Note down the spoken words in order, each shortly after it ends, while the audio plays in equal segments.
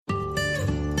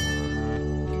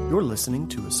You're listening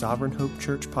to a Sovereign Hope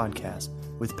Church podcast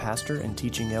with pastor and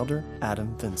teaching elder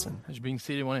Adam Vinson. As you're being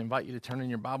seated, I want to invite you to turn in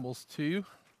your Bibles to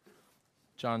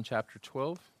John chapter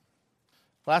 12.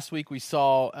 Last week we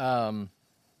saw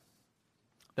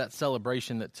that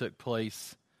celebration that took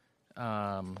place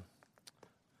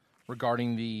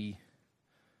regarding the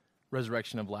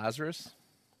resurrection of Lazarus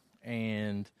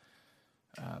and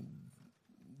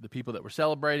the people that were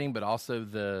celebrating, but also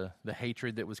the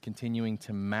hatred that was continuing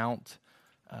to mount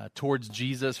towards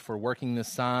Jesus for working this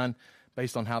sign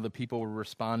based on how the people were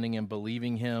responding and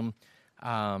believing him.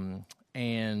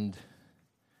 And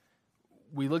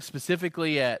we looked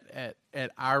specifically at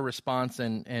our response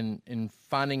and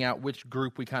finding out which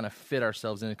group we kind of fit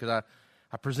ourselves in, because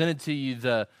I presented to you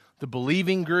the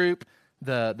believing group,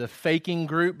 the faking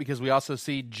group, because we also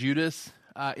see Judas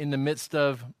in the midst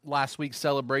of last week's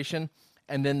celebration,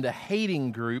 and then the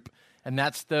hating group, and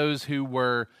that's those who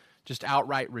were just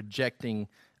outright rejecting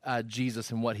Jesus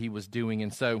and what he was doing.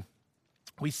 And so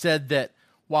we said that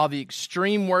while the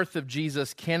extreme worth of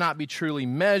Jesus cannot be truly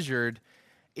measured,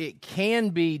 it can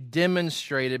be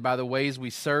demonstrated by the ways we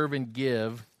serve and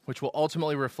give, which will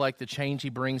ultimately reflect the change he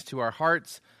brings to our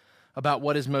hearts about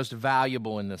what is most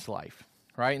valuable in this life,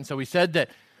 right? And so we said that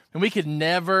we could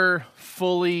never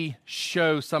fully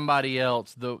show somebody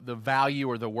else the value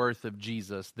or the worth of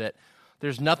Jesus, that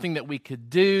there's nothing that we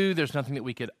could do, there's nothing that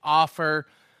we could offer,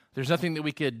 there's nothing that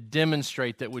we could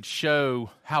demonstrate that would show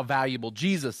how valuable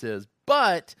Jesus is.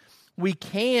 But we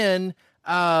can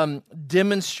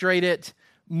demonstrate it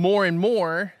more and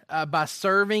more by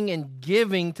serving and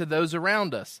giving to those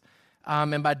around us.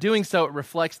 And by doing so, it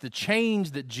reflects the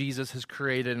change that Jesus has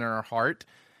created in our heart,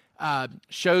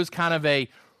 shows kind of a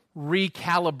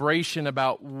recalibration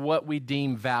about what we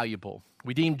deem valuable.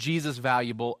 We deem Jesus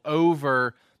valuable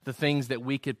over the things that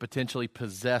we could potentially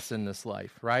possess in this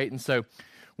life, right? And so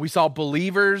we saw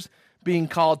believers being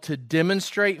called to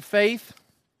demonstrate faith,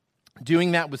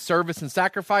 doing that with service and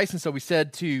sacrifice. And so we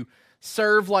said to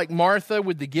serve like Martha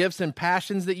with the gifts and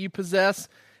passions that you possess.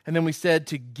 And then we said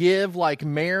to give like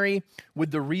Mary with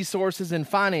the resources and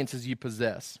finances you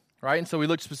possess, right? And so we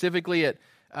looked specifically at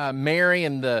Mary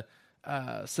and the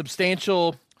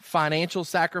substantial financial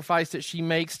sacrifice that she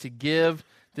makes to give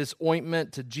this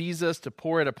ointment to Jesus, to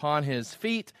pour it upon his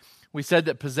feet. We said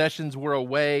that possessions were a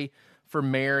way for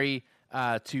Mary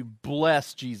to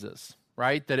bless Jesus,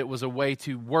 right? That it was a way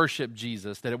to worship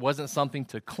Jesus, that it wasn't something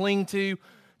to cling to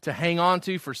hang on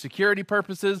to for security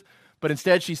purposes, but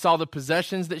instead she saw the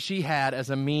possessions that she had as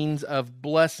a means of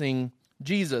blessing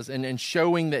Jesus and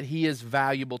showing that he is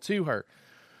valuable to her.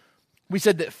 We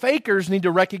said that fakers need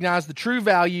to recognize the true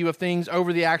value of things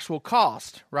over the actual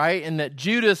cost, right? And that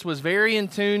Judas was very in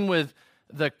tune with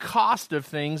the cost of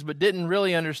things, but didn't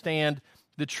really understand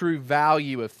the true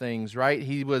value of things, right?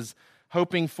 He was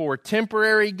hoping for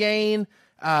temporary gain.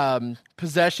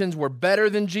 Possessions were better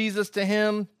than Jesus to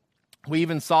him. We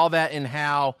even saw that in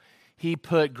how he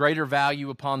put greater value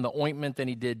upon the ointment than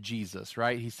he did Jesus,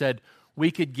 right? He said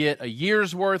we could get a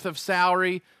year's worth of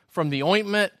salary from the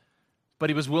ointment, but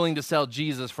he was willing to sell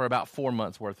Jesus for about 4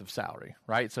 months' worth of salary,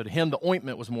 right? So to him, the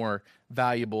ointment was more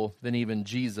valuable than even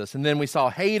Jesus. And then we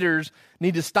saw haters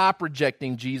need to stop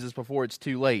rejecting Jesus before it's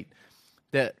too late,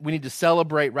 that we need to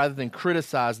celebrate rather than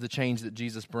criticize the change that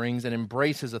Jesus brings and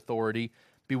embrace his authority,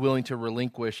 be willing to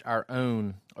relinquish our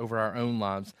own over our own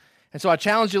lives. And so I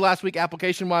challenged you last week,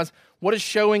 application-wise, what does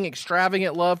showing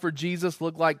extravagant love for Jesus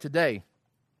look like today?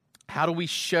 How do we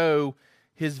show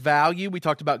his value? We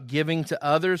talked about giving to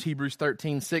others, Hebrews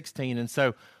 13:16. And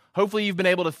so hopefully you've been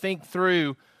able to think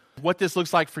through what this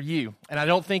looks like for you. And I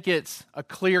don't think it's a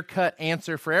clear-cut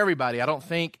answer for everybody. I don't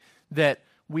think that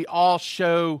we all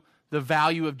show the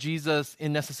value of Jesus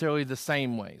in necessarily the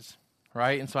same ways,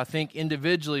 right? And so I think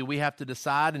individually we have to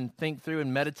decide and think through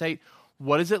and meditate,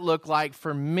 what does it look like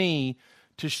for me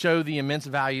to show the immense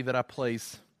value that I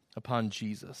place upon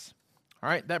Jesus? All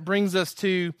right, that brings us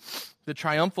to the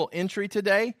triumphal entry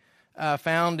today,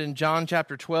 found in John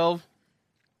chapter 12,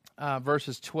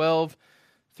 verses 12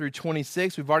 through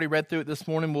 26. We've already read through it this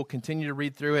morning. We'll continue to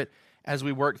read through it as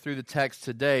we work through the text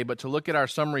today. But to look at our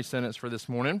summary sentence for this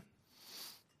morning,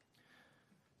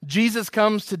 Jesus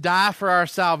comes to die for our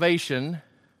salvation,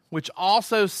 which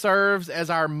also serves as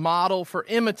our model for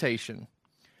imitation,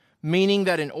 meaning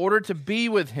that in order to be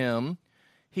with him,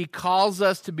 he calls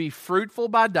us to be fruitful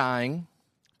by dying,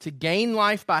 to gain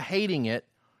life by hating it,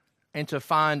 and to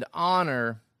find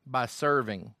honor by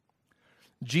serving.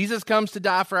 Jesus comes to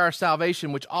die for our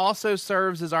salvation, which also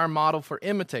serves as our model for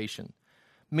imitation,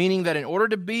 meaning that in order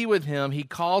to be with him, he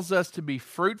calls us to be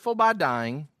fruitful by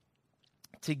dying,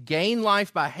 to gain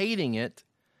life by hating it,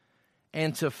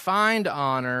 and to find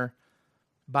honor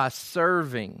by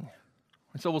serving.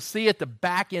 And so we'll see at the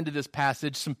back end of this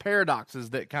passage some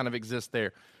paradoxes that kind of exist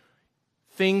there.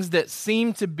 Things that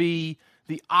seem to be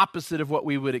the opposite of what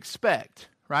we would expect,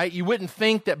 right? You wouldn't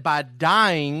think that by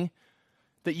dying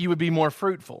that you would be more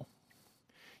fruitful.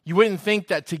 You wouldn't think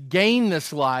that to gain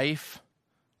this life,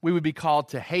 we would be called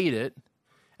to hate it.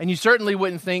 And you certainly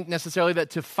wouldn't think necessarily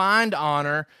that to find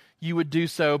honor, you would do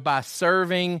so by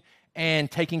serving and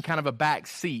taking kind of a back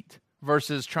seat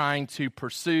versus trying to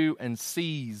pursue and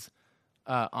seize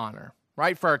honor,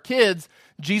 right? For our kids,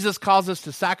 Jesus calls us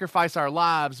to sacrifice our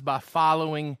lives by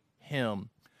following him.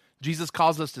 Jesus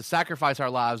calls us to sacrifice our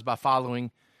lives by following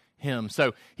him.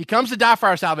 So he comes to die for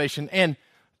our salvation, and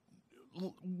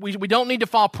we don't need to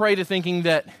fall prey to thinking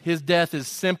that his death is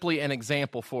simply an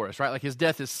example for us, right? Like his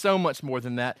death is so much more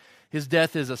than that. His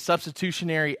death is a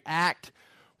substitutionary act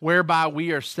whereby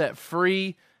we are set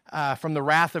free from the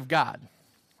wrath of God,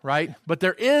 right? But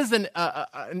there is an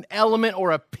element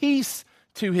or a piece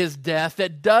to his death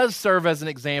that does serve as an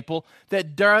example,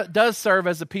 that does serve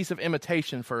as a piece of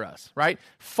imitation for us, right?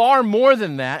 Far more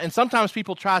than that, and sometimes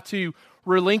people try to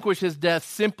relinquish his death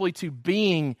simply to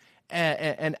being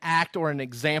an act or an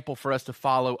example for us to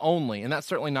follow only, and that's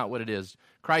certainly not what it is.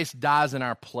 Christ dies in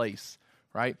our place,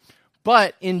 right?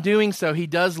 But in doing so, he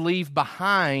does leave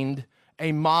behind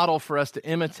a model for us to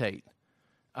imitate,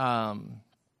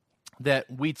 that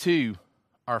we too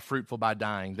are fruitful by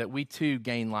dying, that we too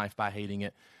gain life by hating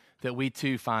it, that we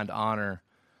too find honor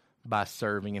by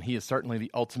serving, and he is certainly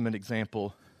the ultimate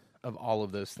example of all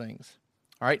of those things.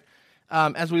 All right,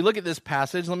 as we look at this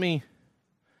passage, let me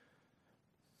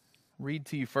read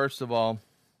to you first of all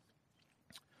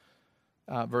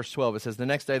verse 12. It says, "The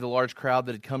next day the large crowd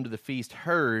that had come to the feast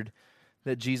heard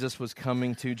that Jesus was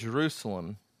coming to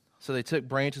Jerusalem. So they took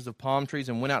branches of palm trees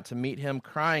and went out to meet him,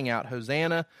 crying out,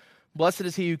 'Hosanna! Blessed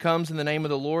is he who comes in the name of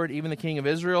the Lord, even the King of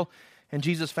Israel.' And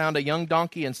Jesus found a young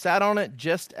donkey and sat on it,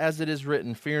 just as it is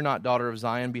written, 'Fear not, daughter of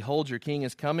Zion. Behold, your king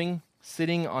is coming,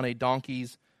 sitting on a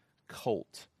donkey's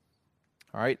colt.'"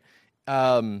 All right.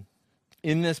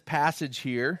 In this passage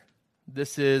here,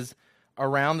 this is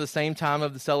around the same time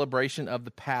of the celebration of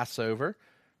the Passover,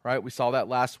 right? We saw that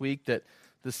last week, that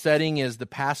the setting is the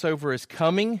Passover is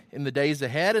coming in the days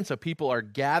ahead, and so people are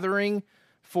gathering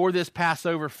for this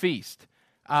Passover feast.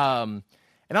 And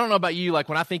I don't know about you, like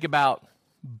when I think about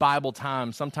Bible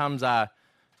time, sometimes my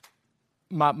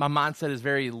mindset is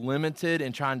very limited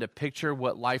in trying to picture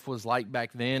what life was like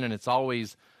back then, and it's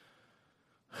always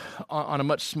on a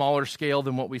much smaller scale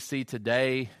than what we see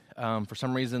today. For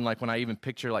some reason, like when I even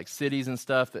picture like cities and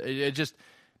stuff,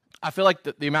 I feel like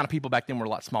the amount of people back then were a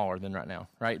lot smaller than right now,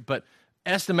 right? But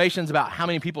estimations about how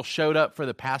many people showed up for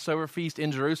the Passover feast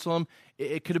in Jerusalem,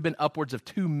 it could have been upwards of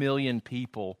 2 million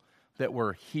people that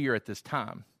were here at this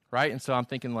time, right? And so I'm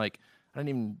thinking like, I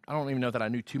don't even know that I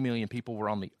knew 2 million people were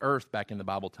on the earth back in the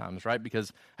Bible times, right?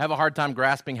 Because I have a hard time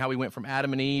grasping how we went from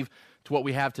Adam and Eve to what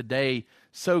we have today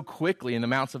so quickly in the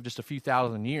amounts of just a few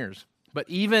thousand years. But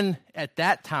even at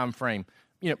that time frame,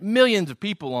 millions of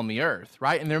people on the earth,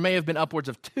 right? And there may have been upwards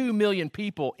of 2 million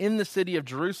people in the city of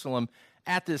Jerusalem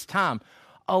at this time.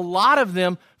 A lot of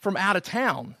them from out of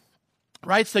town,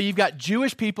 right? So you've got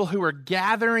Jewish people who are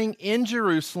gathering in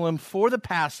Jerusalem for the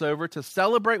Passover to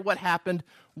celebrate what happened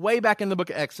way back in the book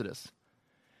of Exodus.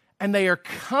 And they are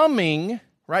coming,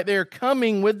 right? They are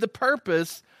coming with the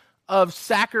purpose of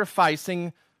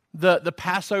sacrificing the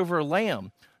Passover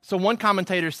lamb. So one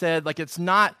commentator said, like, it's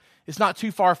not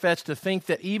too far-fetched to think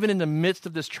that even in the midst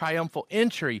of this triumphal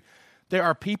entry, there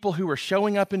are people who are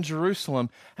showing up in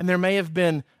Jerusalem, and there may have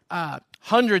been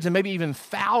hundreds and maybe even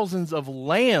thousands of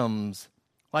lambs,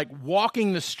 like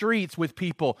walking the streets with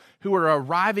people who are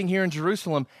arriving here in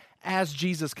Jerusalem as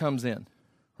Jesus comes in,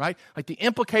 right? Like the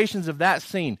implications of that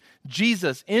scene,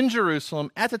 Jesus in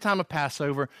Jerusalem at the time of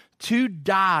Passover to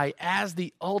die as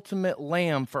the ultimate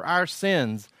lamb for our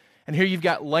sins. And here you've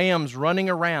got lambs running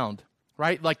around,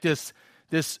 right? Like this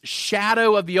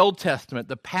shadow of the Old Testament,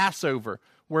 the Passover,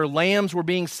 where lambs were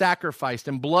being sacrificed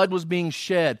and blood was being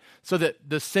shed so that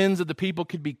the sins of the people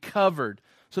could be covered,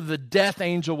 so that the death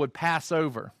angel would pass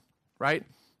over, right?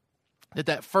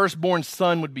 That firstborn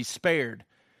son would be spared.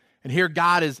 And here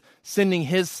God is sending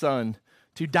his son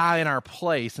to die in our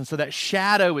place. And so that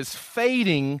shadow is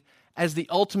fading as the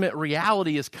ultimate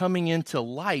reality is coming into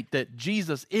light, that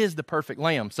Jesus is the perfect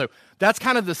lamb. So that's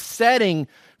kind of the setting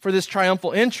for this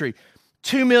triumphal entry.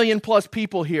 2 million plus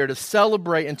people here to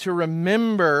celebrate and to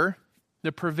remember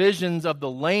the provisions of the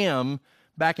lamb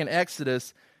back in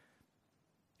Exodus.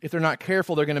 If they're not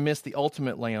careful, they're going to miss the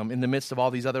ultimate lamb in the midst of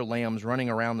all these other lambs running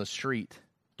around the street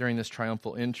during this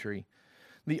triumphal entry.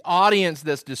 the audience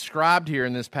that's described here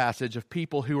in this passage of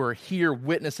people who are here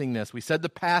witnessing this. We said the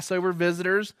Passover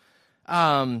visitors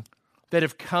that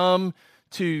have come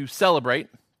to celebrate.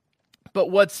 But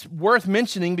what's worth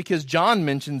mentioning, because John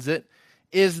mentions it,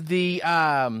 is the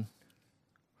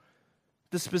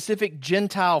specific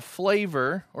Gentile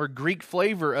flavor or Greek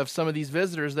flavor of some of these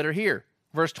visitors that are here.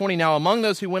 Verse 20, now among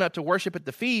those who went up to worship at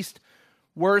the feast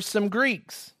were some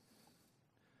Greeks,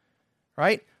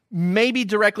 right? Maybe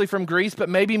directly from Greece, but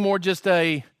maybe more just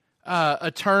a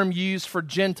term used for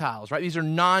Gentiles, right? These are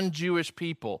non-Jewish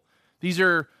people. These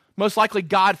are most likely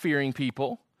God-fearing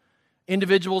people,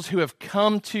 individuals who have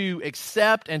come to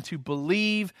accept and to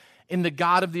believe in the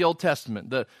God of the Old Testament,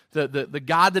 the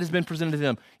God that has been presented to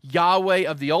them, Yahweh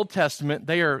of the Old Testament.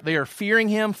 They are fearing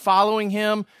Him, following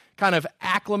Him, kind of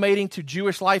acclimating to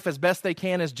Jewish life as best they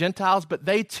can as Gentiles, but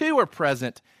they too are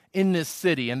present in this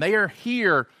city, and they are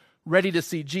here ready to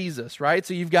see Jesus, right?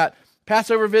 So you've got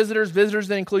Passover visitors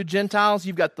that include Gentiles.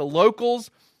 You've got the locals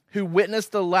who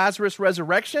witnessed the Lazarus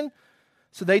resurrection,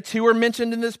 so they too are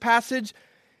mentioned in this passage.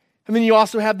 And then you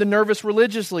also have the nervous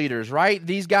religious leaders, right?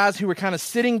 These guys who were kind of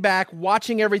sitting back,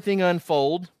 watching everything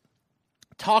unfold,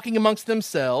 talking amongst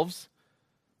themselves,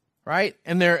 right?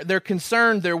 And they're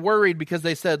concerned, they're worried because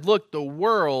they said, look, the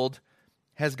world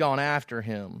has gone after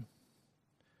him.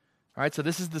 All right, so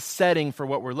this is the setting for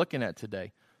what we're looking at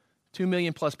today. 2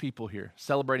 million plus people here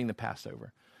celebrating the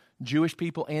Passover. Jewish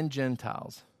people and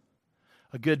Gentiles.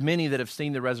 A good many that have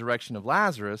seen the resurrection of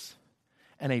Lazarus,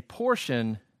 and a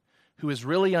portion who is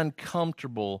really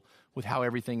uncomfortable with how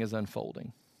everything is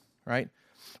unfolding, right?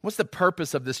 What's the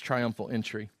purpose of this triumphal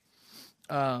entry?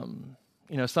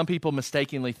 Some people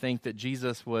mistakenly think that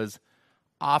Jesus was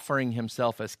offering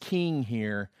himself as king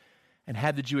here, and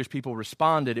had the Jewish people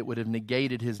responded, it would have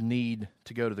negated his need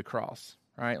to go to the cross,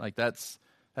 right? Like that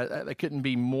couldn't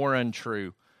be more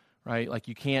untrue, right? Like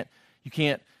you can't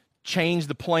change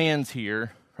the plans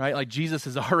here, right? Like Jesus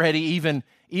is already, even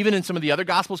in some of the other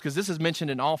Gospels, because this is mentioned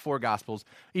in all 4 Gospels,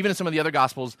 even in some of the other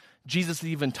Gospels, Jesus is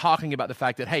even talking about the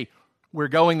fact that, hey, we're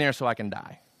going there so I can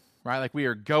die, right? Like we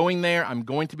are going there, I'm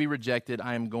going to be rejected,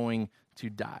 I am going to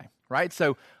die, right?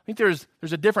 So I think there's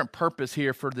a different purpose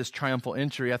here for this triumphal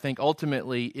entry. I think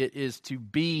ultimately it is to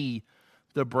be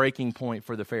the breaking point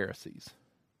for the Pharisees,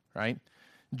 right?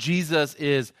 Jesus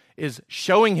is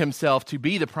showing himself to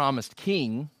be the promised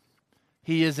king.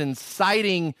 He is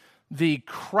inciting the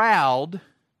crowd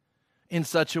in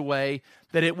such a way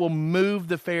that it will move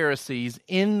the Pharisees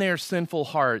in their sinful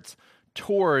hearts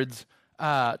towards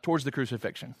the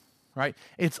crucifixion, right?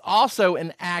 It's also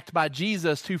an act by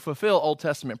Jesus to fulfill Old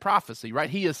Testament prophecy, right?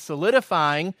 He is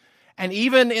solidifying, and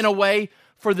even in a way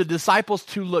for the disciples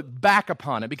to look back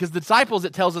upon it, because the disciples,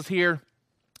 it tells us here,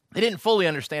 they didn't fully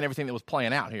understand everything that was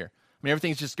playing out here. I mean,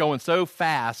 everything's just going so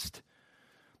fast,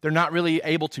 they're not really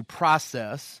able to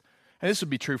process. And this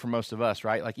would be true for most of us,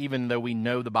 right? Like even though we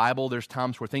know the Bible, there's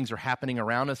times where things are happening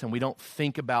around us and we don't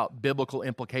think about biblical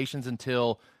implications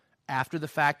until after the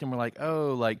fact, and we're like,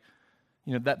 oh, like,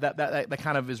 that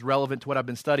kind of is relevant to what I've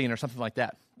been studying or something like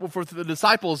that. Well, for the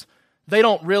disciples, they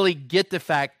don't really get the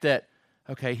fact that,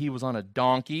 okay, he was on a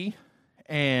donkey,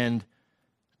 and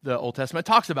the Old Testament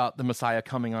talks about the Messiah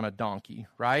coming on a donkey,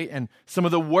 right? And some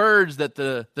of the words that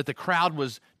the crowd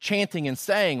was chanting and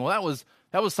saying, well,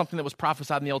 that was something that was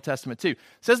prophesied in the Old Testament too. It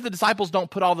says the disciples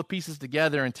don't put all the pieces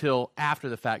together until after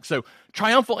the fact. So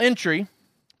triumphal entry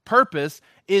purpose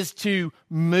is to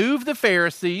move the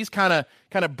Pharisees, kind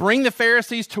of bring the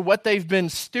Pharisees to what they've been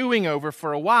stewing over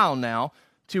for a while now,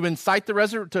 to incite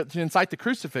the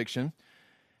crucifixion.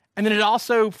 And then it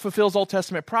also fulfills Old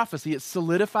Testament prophecy. It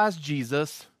solidifies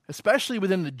Jesus, especially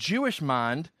within the Jewish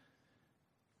mind,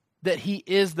 that he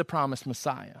is the promised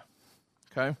Messiah.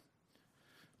 Okay?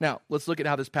 Now, let's look at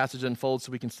how this passage unfolds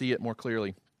so we can see it more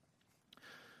clearly.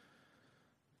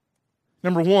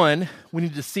 Number one, we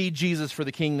need to see Jesus for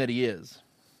the king that he is.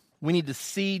 We need to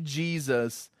see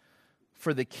Jesus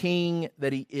for the king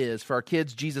that he is. For our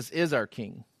kids, Jesus is our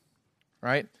king,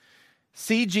 right?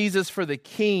 See Jesus for the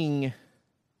king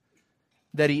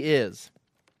that he is.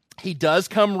 He does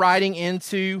come riding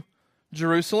into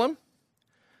Jerusalem,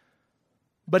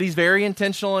 but he's very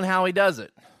intentional in how he does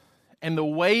it. And the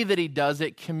way that he does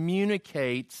it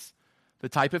communicates the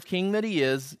type of king that he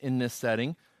is in this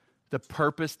setting, the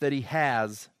purpose that he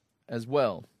has as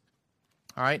well.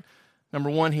 All right? Number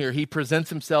one here, he presents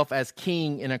himself as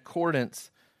king in accordance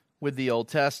with the Old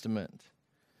Testament.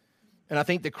 And I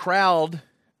think the crowd,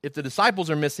 if the disciples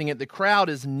are missing it, the crowd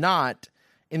is not,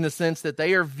 in the sense that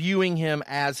they are viewing him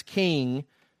as king,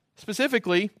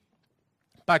 specifically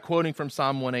by quoting from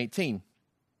Psalm 118.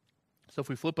 So if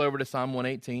we flip over to Psalm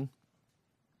 118,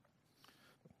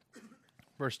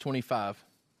 verse 25.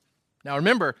 Now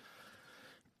remember,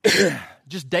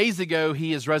 just days ago,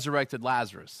 he has resurrected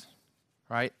Lazarus,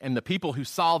 right? And the people who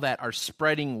saw that are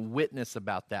spreading witness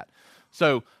about that.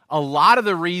 So a lot of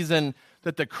the reason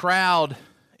that the crowd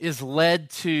is led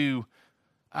to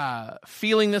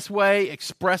feeling this way,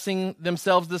 expressing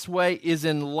themselves this way, is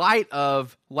in light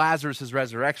of Lazarus'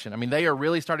 resurrection. I mean, they are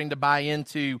really starting to buy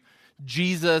into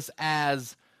Jesus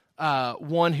as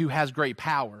one who has great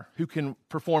power, who can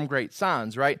perform great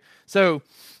signs, right? So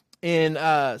in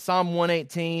Psalm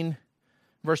 118,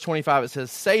 verse 25, it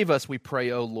says, "Save us, we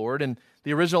pray, O Lord." And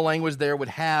the original language there would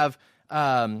have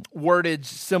wordage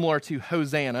similar to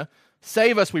Hosanna.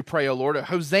 Save us, we pray, O Lord.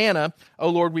 Hosanna, O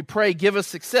Lord, we pray, give us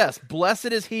success.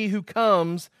 Blessed is he who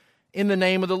comes in the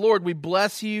name of the Lord. We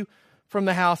bless you from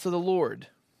the house of the Lord.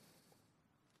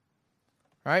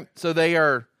 Right? So they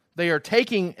are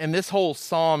taking, and this whole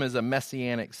psalm is a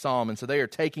messianic psalm, and so they are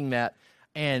taking that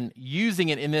and using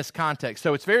it in this context.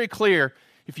 So it's very clear,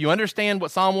 if you understand what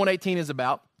Psalm 118 is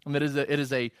about, and that it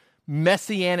is a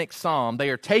messianic psalm, they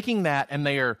are taking that and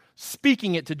they are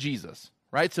speaking it to Jesus,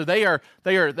 right? So they are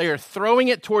throwing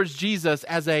it towards Jesus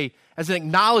as an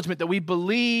acknowledgement that we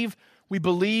believe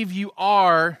you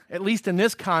are, at least in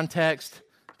this context,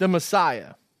 the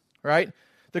Messiah, right?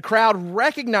 The crowd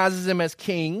recognizes him as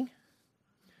king,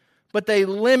 but they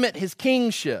limit his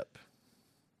kingship.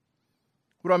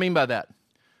 What do I mean by that?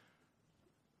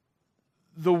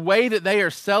 The way that they are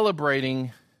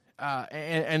celebrating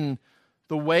and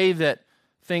the way that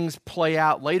things play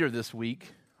out later this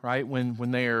week, right,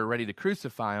 when they are ready to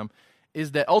crucify him,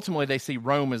 is that ultimately they see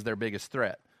Rome as their biggest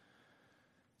threat.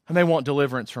 And they want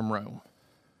deliverance from Rome,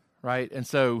 right? And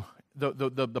so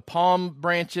the palm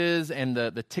branches and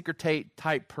the ticker-tape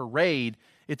type parade,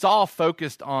 it's all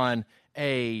focused on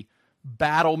a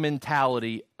battle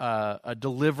mentality, a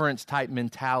deliverance type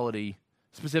mentality,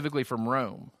 specifically from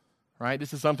Rome, right?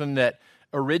 This is something that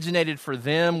originated for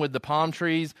them with the palm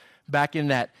trees back in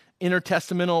that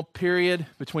intertestamental period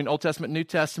between Old Testament and New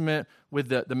Testament with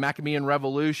the Maccabean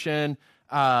Revolution.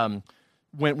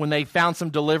 When they found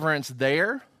some deliverance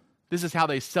there, this is how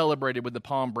they celebrated with the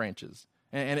palm branches.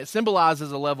 And it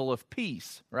symbolizes a level of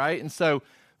peace, right? And so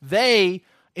they,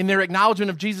 in their acknowledgement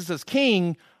of Jesus as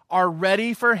king, are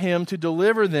ready for him to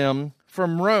deliver them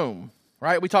from Rome,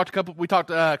 right? We talked a couple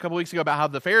weeks ago about how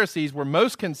the Pharisees were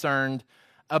most concerned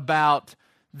about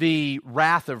the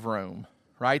wrath of Rome,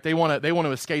 right? They want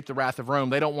to escape the wrath of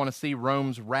Rome. They don't want to see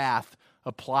Rome's wrath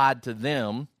applied to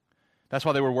them. That's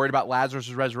why they were worried about Lazarus'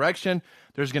 resurrection.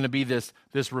 There's going to be this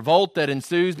revolt that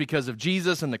ensues because of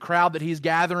Jesus and the crowd that he's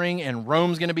gathering, and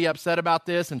Rome's going to be upset about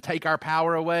this and take our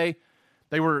power away.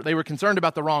 They were concerned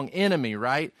about the wrong enemy,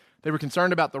 right? They were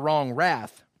concerned about the wrong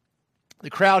wrath. The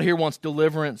crowd here wants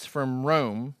deliverance from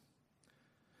Rome.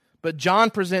 But John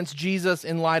presents Jesus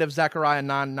in light of Zechariah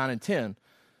 9 and 10.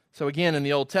 So again, in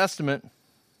the Old Testament,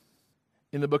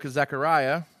 in the book of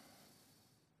Zechariah,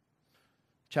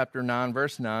 chapter 9,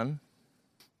 verse 9,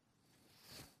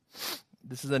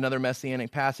 this is another messianic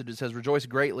passage. It says, "Rejoice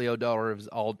greatly, O daughter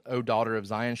of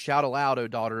Zion. Shout aloud, O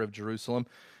daughter of Jerusalem.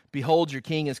 Behold, your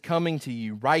king is coming to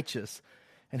you, righteous,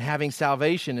 and having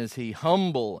salvation is he,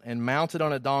 humble and mounted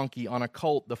on a donkey, on a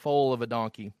colt, the foal of a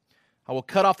donkey. I will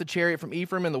cut off the chariot from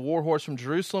Ephraim and the war horse from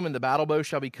Jerusalem, and the battle bow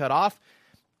shall be cut off.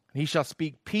 And he shall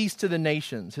speak peace to the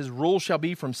nations. His rule shall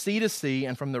be from sea to sea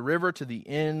and from the river to the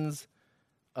ends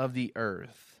of the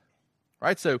earth."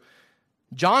 Right? So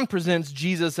John presents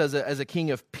Jesus as a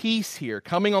king of peace here,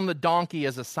 coming on the donkey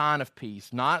as a sign of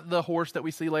peace, not the horse that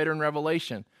we see later in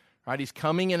Revelation. Right? He's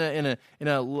coming in an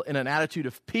attitude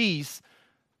of peace,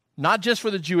 not just for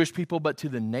the Jewish people, but to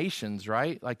the nations,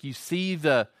 right? Like you see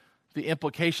the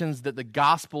implications that the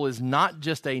gospel is not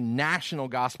just a national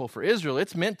gospel for Israel.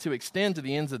 It's meant to extend to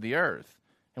the ends of the earth.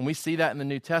 And we see that in the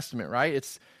New Testament, right?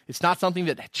 It's not something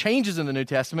that changes in the New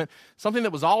Testament, something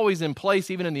that was always in place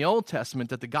even in the Old Testament,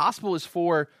 that the gospel is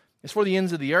for the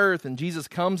ends of the earth, and Jesus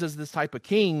comes as this type of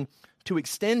king to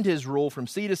extend his rule from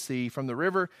sea to sea, from the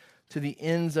river to the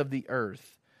ends of the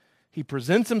earth. He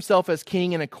presents himself as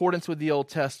king in accordance with the Old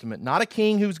Testament, not a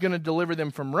king who's going to deliver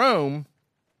them from Rome,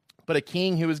 but a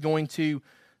king who is going to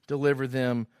deliver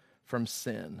them from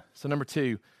sin. So number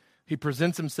 2, he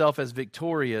presents himself as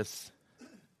victorious,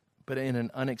 but in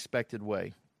an unexpected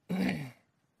way.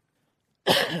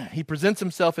 He presents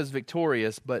himself as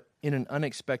victorious, but in an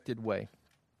unexpected way.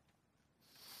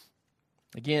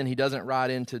 Again, he doesn't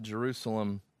ride into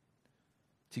Jerusalem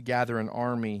to gather an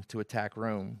army to attack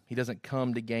Rome. He doesn't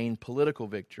come to gain political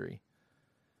victory.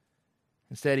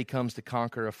 Instead, he comes to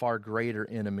conquer a far greater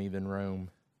enemy than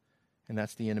Rome, and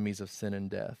that's the enemies of sin and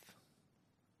death.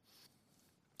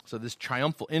 So this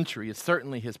triumphal entry is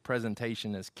certainly his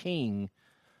presentation as king,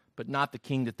 but not the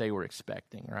king that they were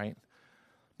expecting, right?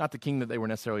 Not the king that they were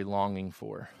necessarily longing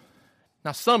for.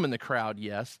 Now, some in the crowd,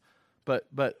 yes, but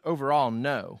overall,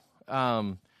 no.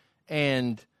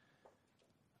 And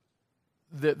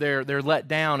they're let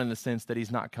down in the sense that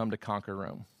he's not come to conquer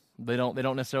Rome. They don't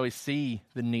necessarily see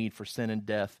the need for sin and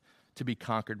death to be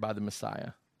conquered by the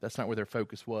Messiah. That's not where their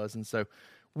focus was. And so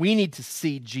we need to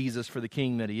see Jesus for the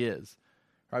king that he is.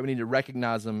 Right? We need to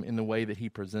recognize him in the way that he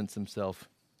presents himself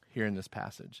here in this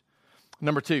passage.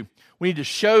 Number 2, we need to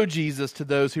show Jesus to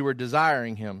those who are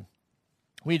desiring him.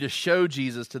 We need to show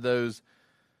Jesus to those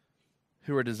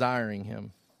who are desiring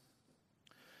him.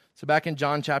 So back in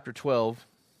John chapter 12,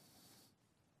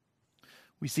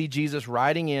 we see Jesus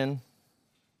riding in.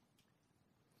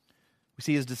 We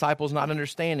see his disciples not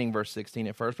understanding verse 16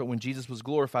 at first, but when Jesus was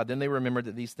glorified, then they remembered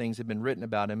that these things had been written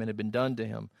about him and had been done to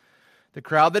him. The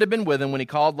crowd that had been with him when he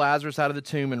called Lazarus out of the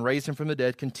tomb and raised him from the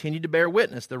dead continued to bear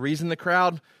witness. The reason the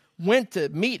crowd went to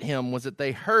meet him was that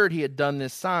they heard he had done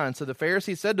this sign. So the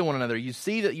Pharisees said to one another, "You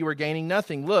see that you are gaining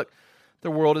nothing. Look, the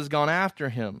world has gone after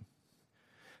him."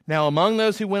 Now among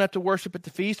those who went up to worship at the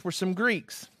feast were some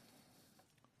Greeks.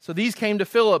 So these came to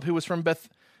Philip, who was from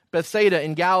Bethsaida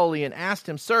in Galilee, and asked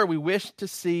him, "Sir, we wish to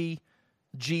see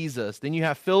Jesus." Then you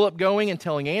have Philip going and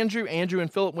telling Andrew. Andrew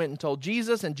and Philip went and told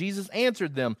Jesus, and Jesus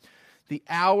answered them, "The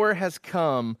hour has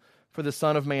come for the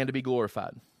Son of Man to be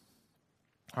glorified."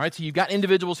 All right, so you've got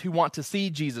individuals who want to see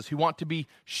Jesus, who want to be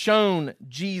shown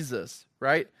Jesus,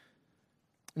 right?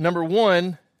 Number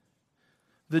 1,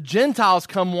 the Gentiles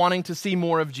come wanting to see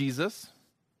more of Jesus,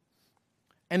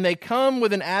 and they come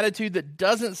with an attitude that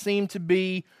doesn't seem to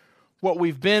be what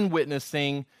we've been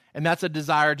witnessing, and that's a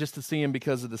desire just to see him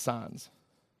because of the signs.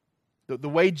 The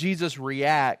way Jesus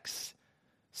reacts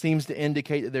seems to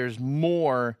indicate that there's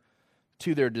more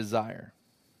to their desire.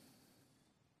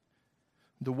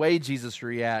 The way Jesus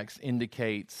reacts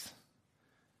indicates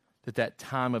that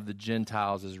time of the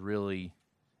Gentiles is really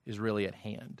at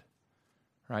hand,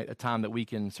 right? A time that we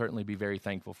can certainly be very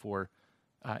thankful for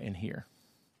in here.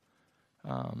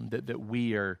 That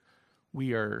we are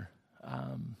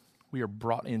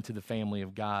brought into the family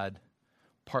of God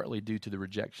partly due to the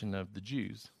rejection of the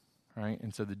Jews, right?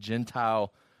 And so the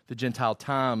Gentile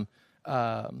time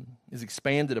is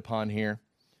expanded upon here.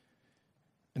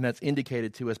 And that's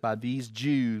indicated to us by these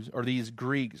Jews or these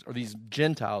Greeks or these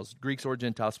Gentiles, Greeks or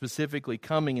Gentiles, specifically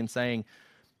coming and saying,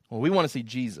 well, we want to see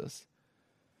Jesus.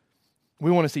 We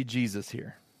want to see Jesus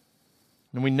here.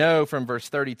 And we know from verse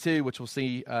 32, which we'll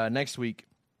see next week,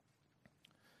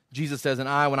 Jesus says, "And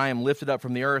I, when I am lifted up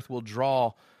from the earth, will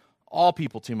draw all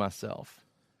people to myself,"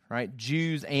 right?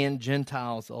 Jews and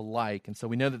Gentiles alike. And so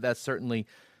we know that that's certainly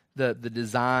the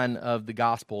design of the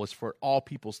gospel is for all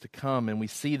peoples to come. And we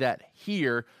see that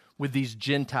here with these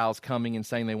Gentiles coming and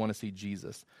saying they want to see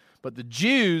Jesus. But the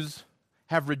Jews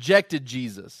have rejected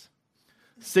Jesus,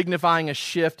 signifying a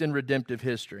shift in redemptive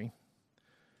history.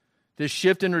 This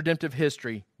shift in redemptive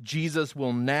history, Jesus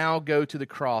will now go to the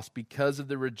cross because of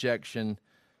the rejection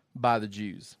by the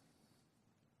Jews.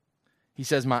 He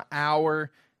says, "My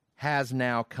hour has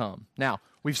now come." Now,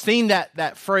 we've seen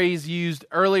that phrase used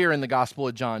earlier in the Gospel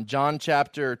of John. John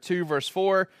chapter 2, verse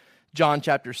 4, John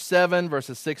chapter 7,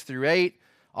 verses 6 through 8,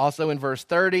 also in verse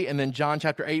 30, and then John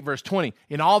chapter 8, verse 20.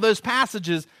 In all those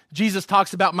passages, Jesus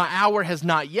talks about my hour has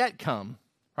not yet come,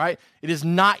 right? It is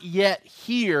not yet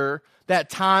here, that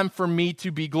time for me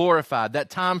to be glorified, that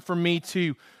time for me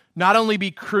to not only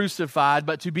be crucified,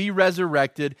 but to be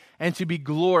resurrected and to be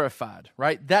glorified,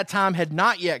 right? That time had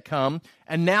not yet come,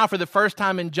 and now for the first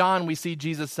time in John, we see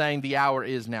Jesus saying the hour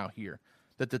is now here,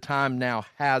 that the time now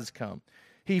has come.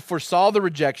 He foresaw the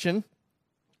rejection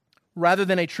rather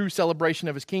than a true celebration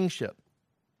of his kingship.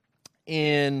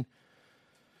 In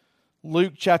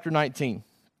Luke chapter 19,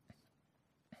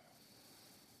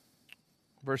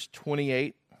 verse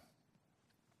 28,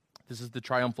 this is the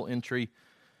triumphal entry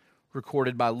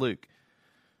recorded by Luke.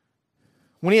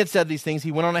 When he had said these things,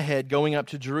 he went on ahead, going up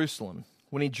to Jerusalem.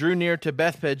 When he drew near to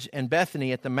Bethphage and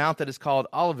Bethany at the mount that is called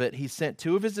Olivet, he sent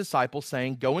 2 of his disciples,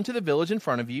 saying, "Go into the village in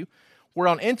front of you, where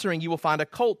on entering you will find a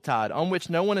colt tied, on which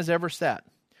no one has ever sat.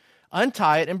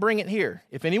 Untie it and bring it here.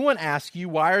 If anyone asks you,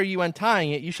 'Why are you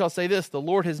untying it?' you shall say this, 'The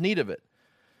Lord has need of it.'"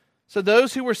 So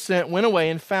those who were sent went away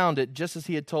and found it just as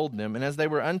he had told them. And as they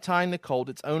were untying the colt,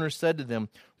 its owner said to them,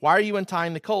 "Why are you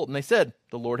untying the colt?" And they said,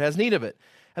 "The Lord has need of it."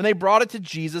 And they brought it to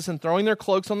Jesus, and throwing their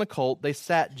cloaks on the colt, they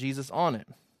sat Jesus on it.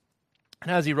 And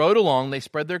as he rode along, they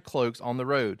spread their cloaks on the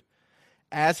road.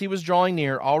 As he was drawing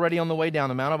near, already on the way down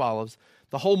the Mount of Olives,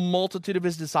 the whole multitude of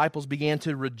his disciples began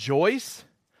to rejoice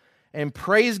and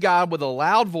praised God with a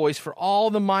loud voice for all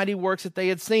the mighty works that they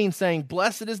had seen, saying,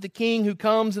 "Blessed is the King who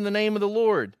comes in the name of the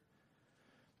Lord.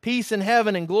 Peace in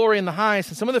heaven and glory in the highest."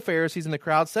 And some of the Pharisees in the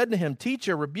crowd said to him,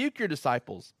 "Teacher, rebuke your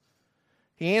disciples."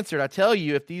 He answered, "I tell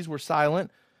you, if these were silent,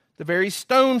 the very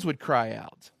stones would cry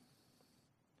out."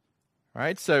 All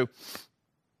right, so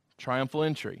triumphal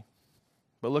entry.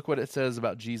 But look what it says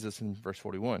about Jesus in verse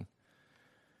 41.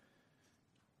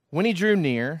 When he drew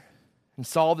near and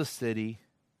saw the city,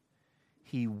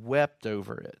 he wept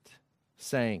over it,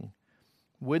 saying,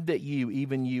 "Would that you,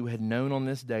 even you, had known on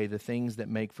this day the things that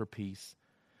make for peace.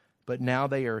 But now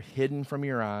they are hidden from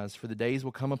your eyes, for the days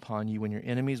will come upon you when your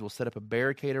enemies will set up a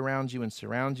barricade around you and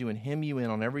surround you and hem you in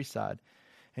on every side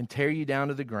and tear you down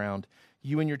to the ground,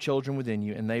 you and your children within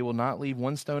you, and they will not leave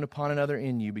one stone upon another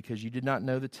in you, because you did not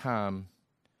know the time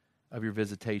of your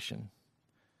visitation."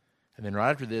 And then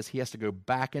right after this, he has to go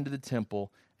back into the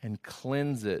temple and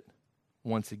cleanse it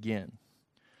once again.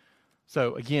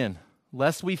 So again,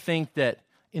 lest we think that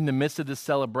in the midst of this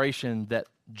celebration that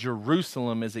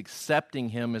Jerusalem is accepting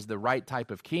him as the right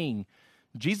type of king,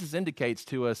 Jesus indicates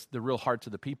to us the real hearts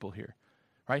of the people here,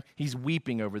 right? He's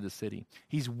weeping over the city.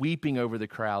 He's weeping over the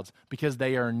crowds because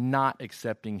they are not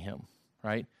accepting him,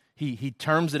 right? He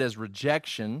terms it as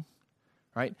rejection,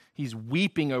 right? He's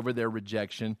weeping over their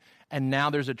rejection, and now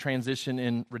there's a transition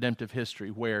in redemptive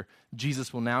history where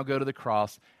Jesus will now go to the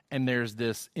cross, and there's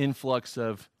this influx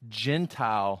of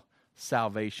Gentile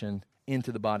salvation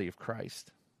into the body of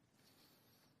Christ.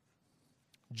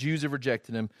 Jews have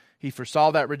rejected him. He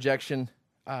foresaw that rejection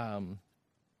and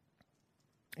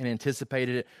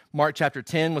anticipated it. Mark chapter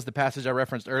 10 was the passage I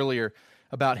referenced earlier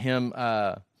about him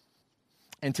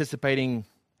anticipating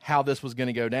how this was going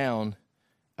to go down,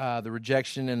 the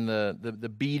rejection and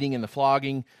the beating and the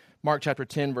flogging. Mark chapter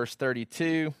 10, verse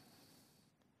 32.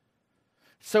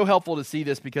 So helpful to see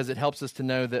this because it helps us to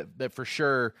know that for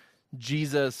sure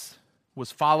Jesus was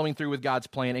following through with God's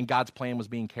plan, and God's plan was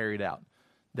being carried out.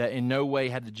 That in no way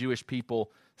had the Jewish people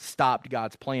stopped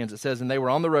God's plans. It says, "And they were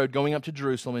on the road going up to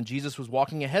Jerusalem, and Jesus was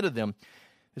walking ahead of them."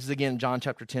 This is again Mark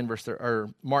chapter 10, verse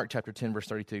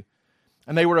 32.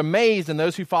 "And they were amazed, and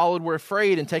those who followed were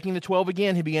afraid. And taking the 12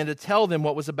 again, he began to tell them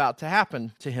what was about to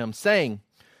happen to him, saying,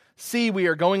 'See, we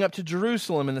are going up to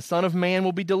Jerusalem, and the Son of Man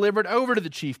will be delivered over to the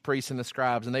chief priests and the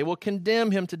scribes, and they will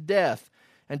condemn him to death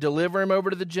and deliver him over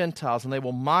to the Gentiles, and they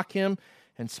will mock him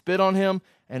and spit on him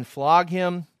and flog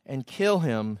him and kill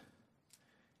him,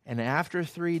 and after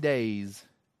 3 days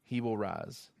he will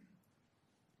rise.'"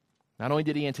 Not only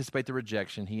did he anticipate the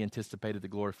rejection, he anticipated the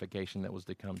glorification that was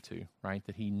to come too, right?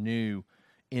 That he knew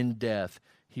in death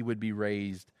he would be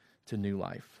raised to new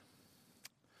life.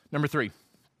 Number 3,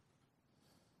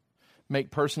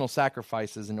 make personal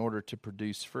sacrifices in order to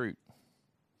produce fruit.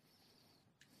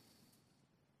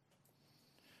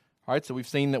 All right, so we've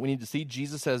seen that we need to see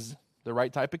Jesus as the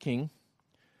right type of king.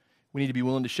 We need to be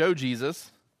willing to show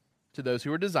Jesus to those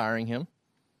who are desiring him.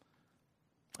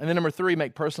 And then number 3,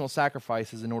 make personal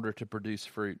sacrifices in order to produce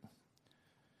fruit.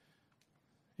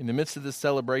 In the midst of this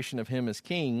celebration of him as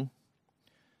king,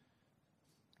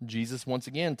 Jesus once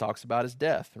again talks about his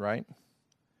death, right?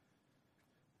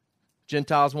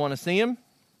 Gentiles want to see him.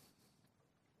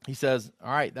 He says,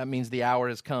 all right, that means the hour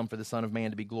has come for the Son of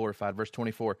Man to be glorified. Verse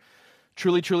 24,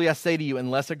 "Truly, truly, I say to you,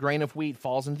 unless a grain of wheat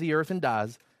falls into the earth and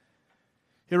dies,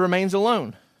 it remains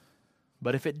alone.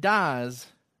 But if it dies,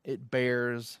 it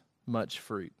bears much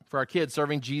fruit." For our kids,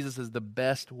 serving Jesus is the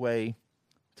best way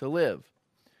to live.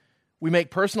 We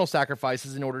make personal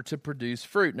sacrifices in order to produce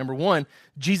fruit. Number 1,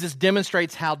 Jesus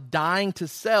demonstrates how dying to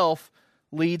self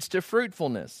leads to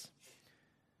fruitfulness.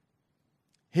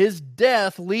 His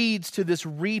death leads to this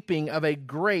reaping of a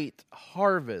great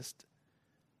harvest.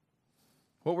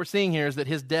 What we're seeing here is that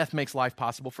his death makes life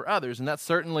possible for others, and that's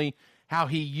certainly how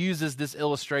he uses this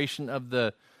illustration of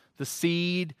the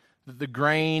seed, the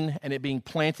grain, and it being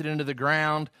planted into the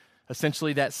ground,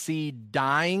 essentially that seed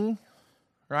dying,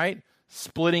 right?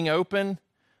 Splitting open,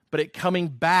 but it coming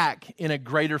back in a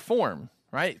greater form,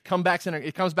 right? It comes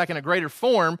back in a greater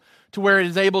form to where it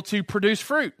is able to produce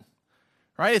fruit,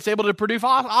 right? It's able to produce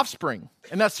offspring.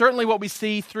 And that's certainly what we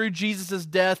see through Jesus'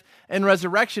 death and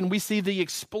resurrection. We see the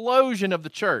explosion of the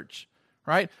church,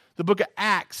 right? The book of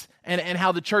Acts and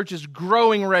how the church is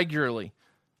growing regularly,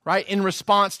 right? In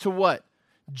response to what?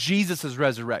 Jesus'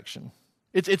 resurrection.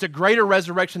 It's a greater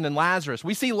resurrection than Lazarus.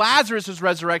 We see Lazarus'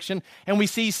 resurrection, and we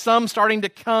see some starting to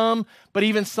come, but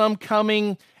even some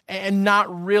coming and not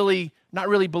really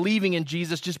believing in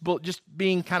Jesus, just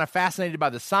being kind of fascinated by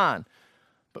the sign.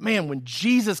 But man, when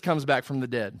Jesus comes back from the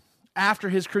dead, after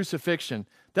his crucifixion,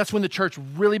 that's when the church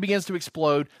really begins to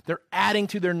explode. They're adding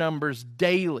to their numbers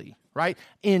daily, right?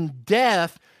 In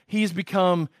death, he's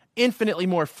become infinitely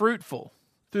more fruitful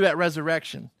through that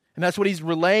resurrection. And that's what he's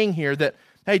relaying here, that,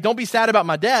 hey, don't be sad about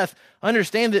my death.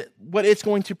 Understand that what it's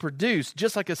going to produce,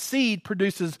 just like a seed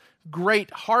produces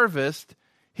great harvest,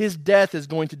 his death is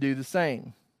going to do the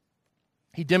same.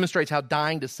 He demonstrates how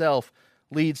dying to self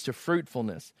leads to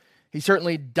fruitfulness. He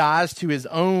certainly dies to his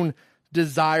own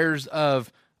desires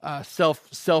of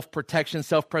self-protection,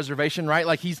 self-preservation, right?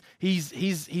 Like he's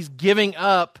giving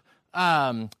up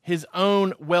his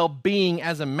own well-being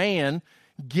as a man,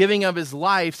 giving of his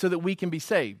life so that we can be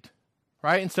saved,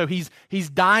 right? And so he's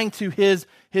dying to his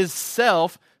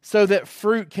self so that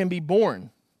fruit can be born.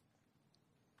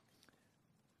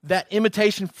 That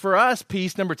imitation for us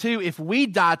piece, number 2, if we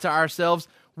die to ourselves,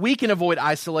 we can avoid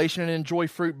isolation and enjoy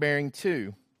fruit bearing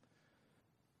too.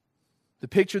 The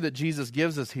picture that Jesus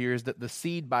gives us here is that the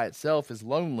seed by itself is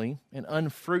lonely and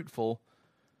unfruitful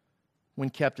when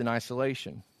kept in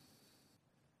isolation.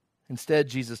 Instead,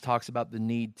 Jesus talks about the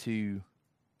need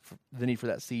for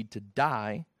that seed to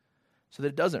die so that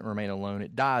it doesn't remain alone.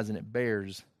 It dies and it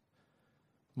bears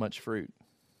much fruit.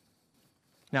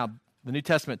 Now, the New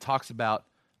Testament talks about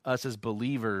us as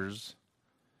believers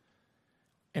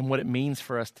and what it means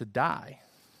for us to die.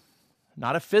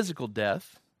 Not a physical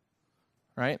death,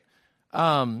 right?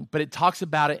 But it talks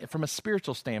about it from a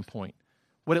spiritual standpoint.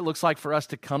 What it looks like for us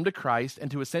to come to Christ and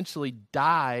to essentially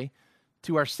die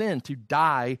to our sin, to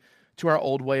die to our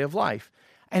old way of life.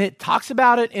 And it talks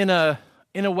about it in a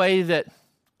way that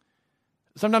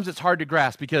sometimes it's hard to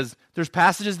grasp, because there's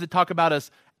passages that talk about us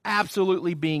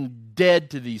absolutely being dead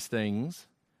to these things.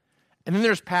 And then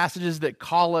there's passages that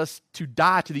call us to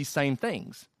die to these same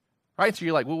things, right? So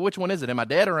you're like, well, which one is it? Am I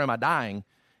dead or am I dying?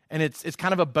 And it's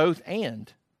kind of a both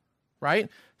and, right?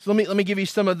 So let me give you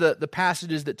some of the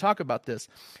passages that talk about this.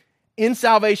 In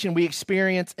salvation, we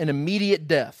experience an immediate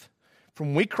death.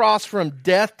 When we cross from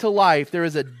death to life, there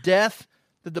is a death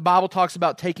that the Bible talks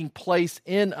about taking place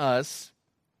in us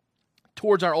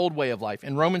towards our old way of life.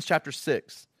 In Romans chapter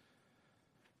 6.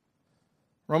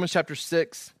 Romans chapter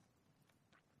 6.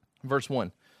 Verse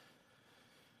 1.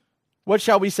 What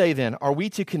shall we say then? Are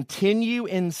we to continue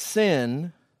in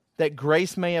sin that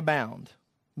grace may abound?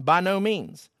 By no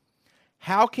means.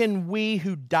 How can we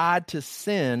who died to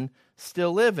sin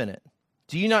still live in it?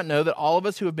 Do you not know that all of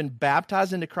us who have been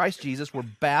baptized into Christ Jesus were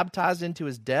baptized into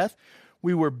his death?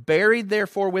 We were buried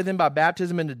therefore with him by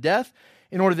baptism into death,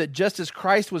 in order that just as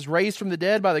Christ was raised from the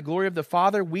dead by the glory of the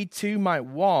Father, we too might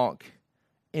walk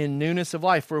in newness of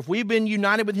life. For if we've been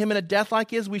united with him in a death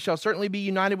like his, we shall certainly be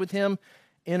united with him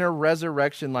in a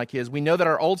resurrection like his. We know that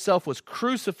our old self was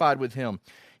crucified with him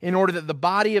in order that the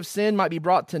body of sin might be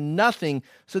brought to nothing,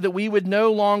 so that we would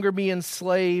no longer be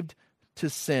enslaved to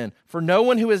sin. For no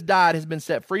one who has died has been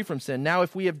set free from sin. Now,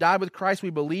 if we have died with Christ, we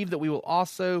believe that we will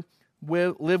also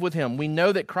live with him. We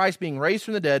know that Christ, being raised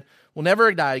from the dead, will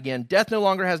never die again. Death no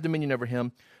longer has dominion over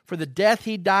him. For the death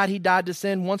he died to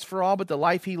sin once for all, but the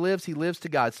life he lives to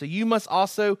God. So you must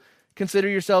also consider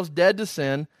yourselves dead to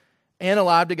sin and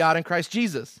alive to God in Christ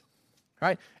Jesus.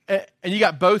 Right? And you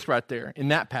got both right there in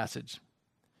that passage.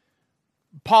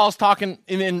 Paul's talking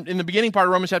in the beginning part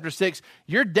of Romans chapter 6,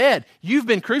 you're dead. You've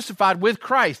been crucified with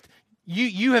Christ.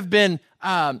 You have been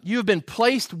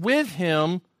placed with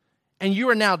him, and you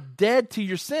are now dead to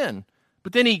your sin.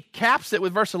 But then he caps it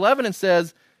with verse 11 and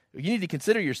says, you need to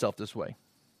consider yourself this way.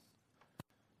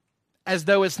 As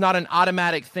though it's not an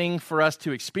automatic thing for us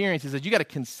to experience. He says, you got to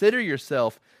consider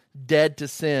yourself dead to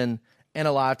sin and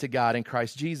alive to God in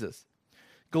Christ Jesus.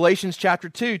 Galatians chapter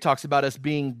 2 talks about us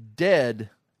being dead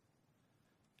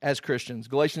as Christians.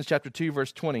 Galatians chapter 2,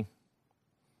 verse 20.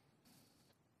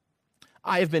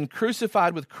 I have been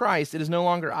crucified with Christ. It is no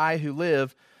longer I who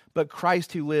live, but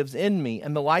Christ who lives in me.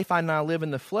 And the life I now live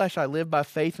in the flesh, I live by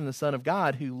faith in the Son of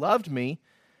God, who loved me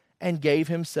and gave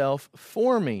himself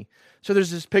for me. So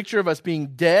there's this picture of us being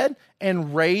dead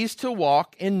and raised to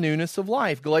walk in newness of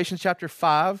life. Galatians chapter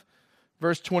 5,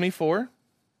 verse 24.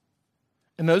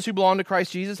 And those who belong to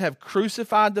Christ Jesus have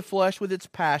crucified the flesh with its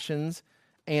passions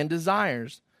and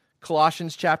desires.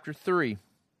 Colossians chapter 3,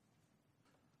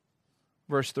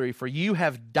 verse 3. For you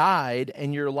have died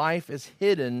and your life is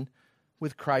hidden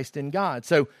with Christ in God.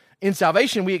 So in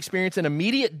salvation, we experience an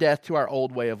immediate death to our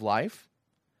old way of life.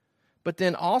 But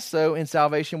then also in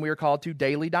salvation, we are called to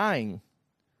daily dying.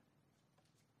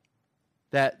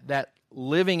 That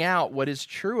living out what is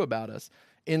true about us.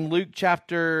 In Luke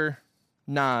chapter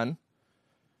 9,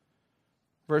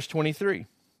 verse 23,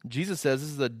 Jesus says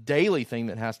this is a daily thing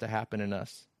that has to happen in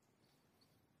us.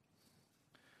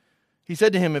 He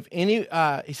said to him,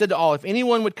 he said to all, if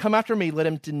anyone would come after me, let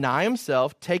him deny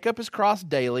himself, take up his cross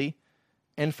daily,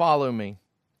 and follow me.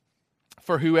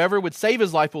 For whoever would save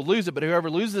his life will lose it, but whoever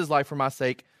loses his life for my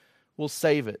sake will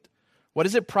save it. What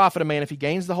does it profit a man if he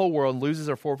gains the whole world and loses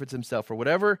or forfeits himself? For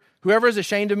whoever is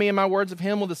ashamed of me and my words, of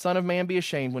him will the Son of Man be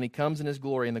ashamed when he comes in his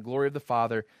glory and the glory of the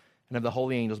Father and of the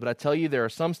holy angels. But I tell you, there are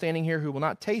some standing here who will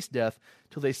not taste death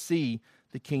till they see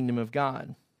the kingdom of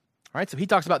God. All right, so he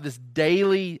talks about this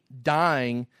daily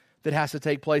dying that has to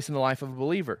take place in the life of a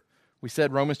believer. We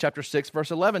said Romans chapter 6,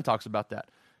 verse 11 talks about that.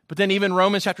 But then even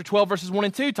Romans chapter 12, verses 1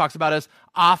 and 2 talks about us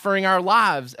offering our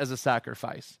lives as a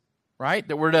sacrifice, right?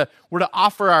 That we're to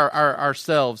offer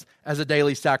ourselves as a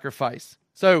daily sacrifice.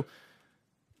 So,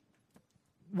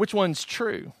 which one's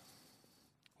true?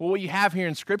 Well, what you have here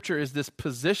in Scripture is this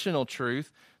positional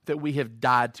truth that we have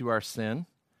died to our sin,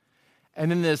 and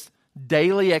then this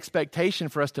daily expectation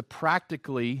for us to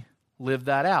practically live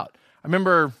that out. I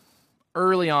remember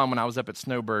early on when I was up at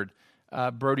Snowbird,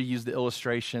 Brody used the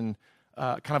illustration,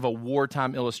 kind of a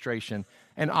wartime illustration.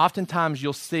 And oftentimes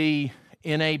you'll see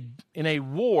in a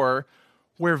war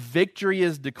where victory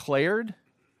is declared,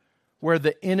 where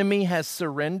the enemy has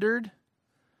surrendered,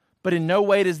 but in no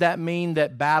way does that mean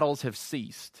that battles have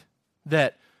ceased.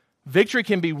 That victory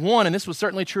can be won, and this was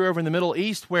certainly true over in the Middle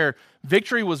East, where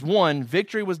victory was won,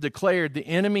 victory was declared, the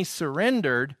enemy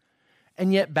surrendered,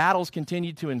 and yet battles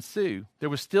continued to ensue. There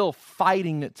was still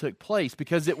fighting that took place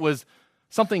because it was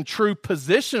something true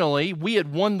positionally. We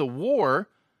had won the war,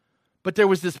 but there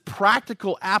was this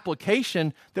practical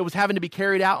application that was having to be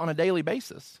carried out on a daily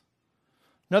basis.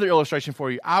 Another illustration for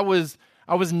you. I was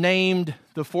named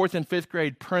the 4th and 5th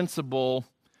grade principal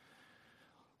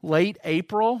late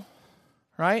April,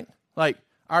 right? Like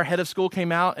our head of school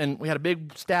came out and we had a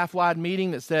big staff-wide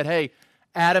meeting that said, hey,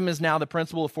 Adam is now the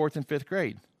principal of 4th and 5th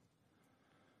grade.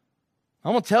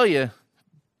 I'm going to tell you,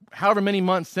 however many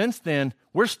months since then,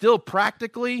 we're still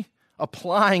practically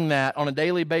applying that on a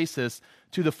daily basis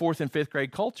to the 4th and 5th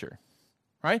grade culture,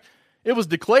 right? It was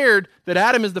declared that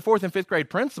Adam is the 4th and 5th grade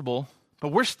principal,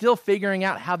 but we're still figuring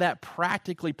out how that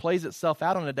practically plays itself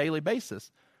out on a daily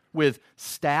basis. With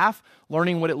staff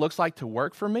learning what it looks like to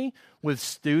work for me, with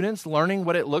students learning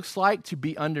what it looks like to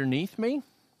be underneath me,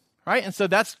 right? And so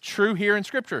that's true here in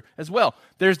Scripture as well.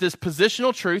 There's this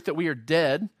positional truth that we are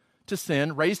dead to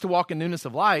sin, raised to walk in newness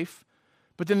of life,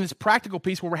 but then this practical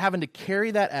piece where we're having to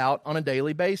carry that out on a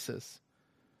daily basis.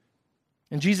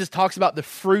 And Jesus talks about the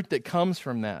fruit that comes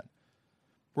from that.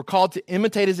 We're called to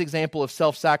imitate his example of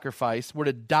self-sacrifice. We're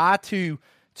to die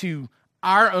to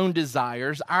our own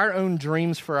desires, our own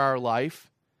dreams for our life,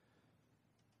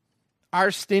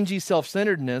 our stingy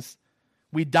self-centeredness.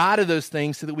 We die to those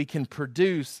things so that we can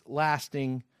produce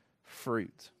lasting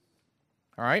fruit.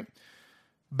 All right?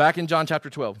 Back in John chapter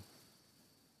 12.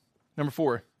 Number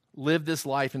 4, live this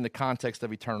life in the context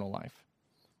of eternal life.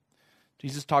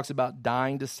 Jesus talks about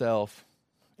dying to self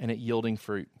and it yielding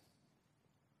fruit.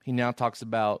 He now talks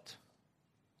about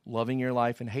loving your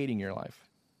life and hating your life.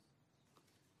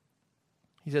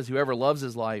 He says, whoever loves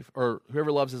his life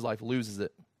loses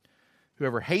it.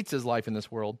 Whoever hates his life in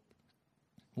this world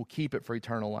will keep it for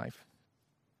eternal life.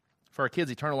 For our kids,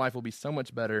 eternal life will be so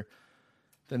much better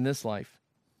than this life.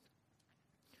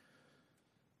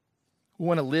 We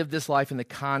want to live this life in the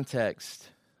context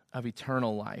of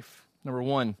eternal life. Number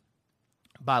 1,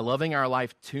 by loving our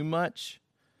life too much,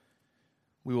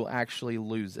 we will actually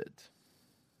lose it.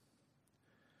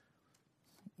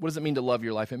 What does it mean to love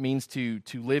your life? It means to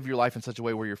live your life in such a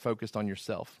way where you're focused on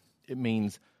yourself. It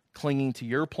means clinging to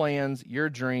your plans, your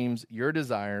dreams, your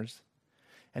desires.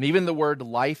 And even the word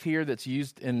life here that's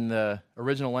used in the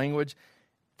original language,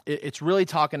 it's really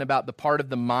talking about the part of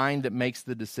the mind that makes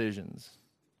the decisions,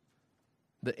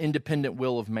 the independent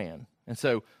will of man. And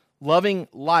so loving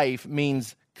life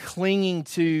means clinging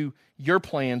to your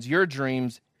plans, your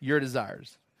dreams, your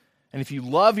desires. And if you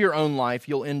love your own life,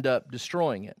 you'll end up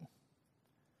destroying it.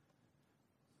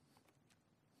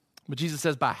 But Jesus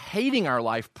says by hating our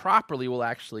life properly, we'll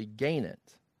actually gain it.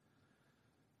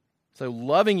 So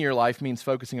loving your life means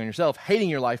focusing on yourself. Hating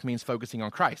your life means focusing on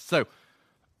Christ. So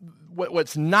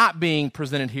what's not being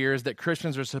presented here is that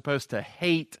Christians are supposed to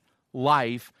hate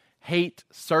life, hate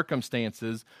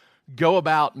circumstances, go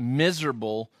about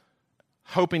miserable,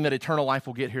 hoping that eternal life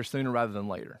will get here sooner rather than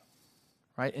later.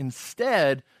 Right?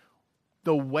 Instead,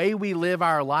 the way we live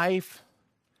our life,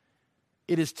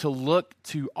 it is to look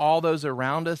to all those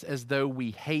around us as though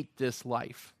we hate this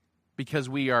life because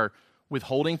we are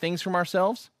withholding things from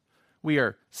ourselves. We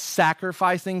are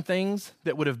sacrificing things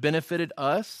that would have benefited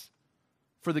us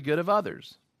for the good of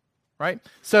others, right?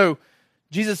 So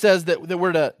Jesus says that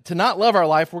we're to not love our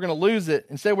life, we're going to lose it.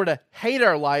 Instead, we're to hate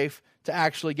our life to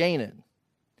actually gain it.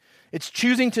 It's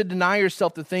choosing to deny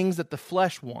yourself the things that the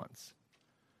flesh wants,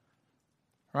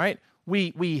 right?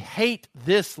 We hate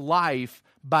this life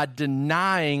by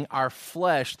denying our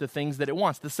flesh the things that it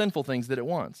wants, the sinful things that it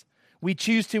wants. We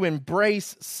choose to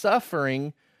embrace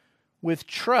suffering with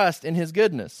trust in His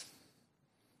goodness.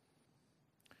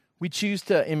 We choose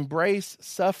to embrace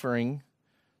suffering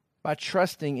by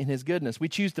trusting in His goodness. We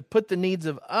choose to put the needs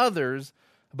of others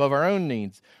above our own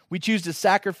needs. We choose to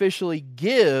sacrificially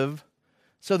give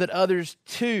so that others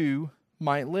too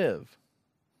might live.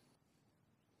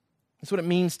 That's what it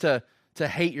means to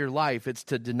hate your life. It's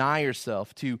to deny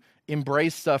yourself, to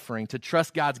embrace suffering, to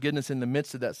trust God's goodness in the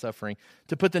midst of that suffering,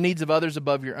 to put the needs of others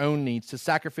above your own needs, to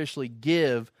sacrificially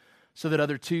give so that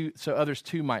others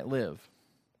too might live.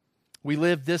 We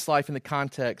live this life in the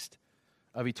context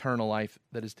of eternal life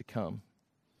that is to come.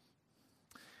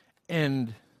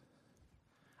 And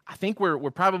I think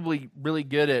we're probably really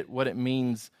good at what it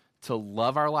means to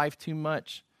love our life too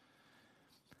much.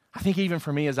 I think even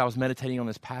for me, as I was meditating on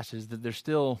this passage, that there's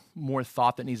still more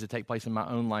thought that needs to take place in my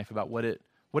own life about what it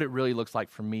really looks like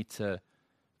for me to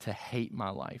hate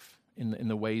my life in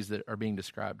the ways that are being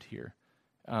described here.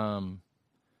 I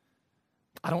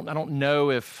don't know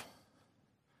if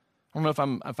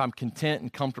I'm content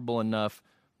and comfortable enough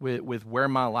with where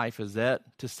my life is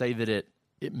at to say that it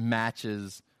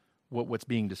matches what's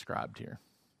being described here,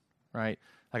 right?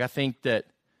 Like I think that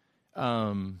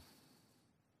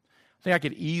I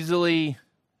could easily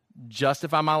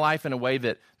justify my life in a way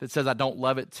that says I don't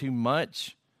love it too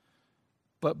much,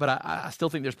 but I still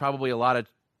think there's probably a lot of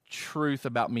truth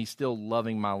about me still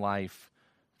loving my life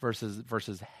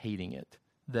versus hating it.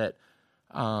 That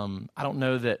I don't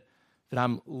know that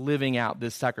I'm living out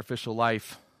this sacrificial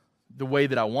life the way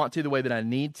that I want to, the way that I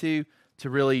need to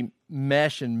really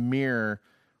mesh and mirror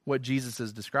what Jesus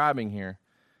is describing here.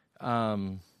 I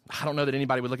don't know that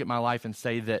anybody would look at my life and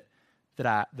say that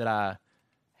I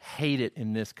hate it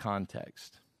in this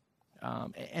context.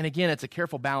 And again, it's a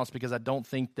careful balance because I don't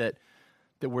think that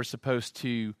we're supposed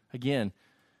to, again,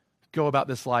 go about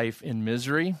this life in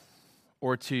misery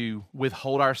or to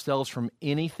withhold ourselves from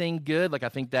anything good. Like I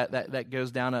think that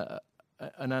goes down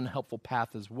an unhelpful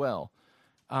path as well.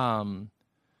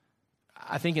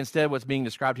 I think instead what's being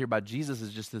described here by Jesus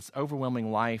is just this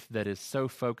overwhelming life that is so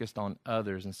focused on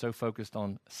others and so focused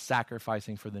on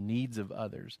sacrificing for the needs of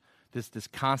others. This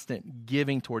constant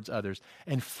giving towards others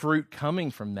and fruit coming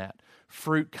from that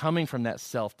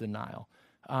self-denial.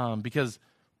 Because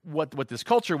what this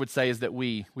culture would say is that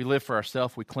we live for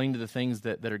ourselves, we cling to the things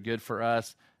that are good for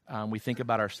us, we think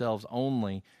about ourselves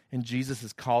only, and Jesus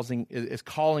is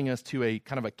calling us to a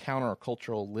kind of a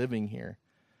countercultural living here.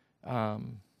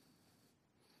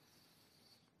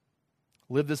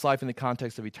 Live this life in the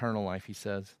context of eternal life, he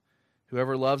says.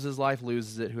 Whoever loves his life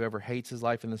loses it. Whoever hates his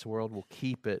life in this world will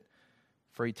keep it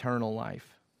for eternal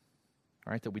life.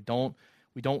 All right, that we don't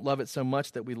love it so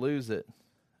much that we lose it.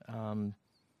 That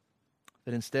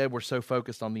instead we're so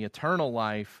focused on the eternal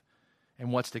life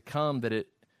and what's to come that it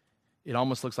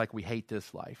almost looks like we hate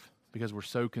this life because we're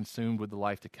so consumed with the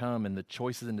life to come, and the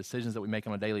choices and decisions that we make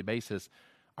on a daily basis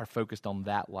are focused on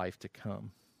that life to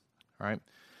come. All right.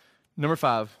 Number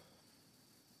 5,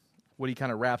 what he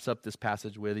kind of wraps up this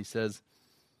passage with, he says,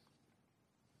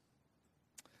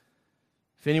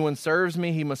 if anyone serves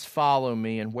me, he must follow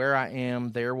me, and where I am,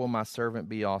 there will my servant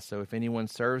be also. If anyone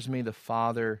serves me, the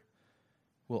Father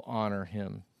will honor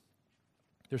him.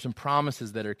 There's some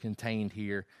promises that are contained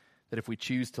here that if we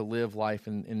choose to live life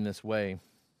in this way,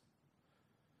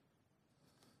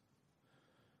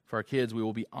 for our kids, we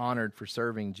will be honored for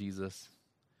serving Jesus.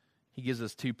 He gives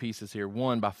us 2 pieces here.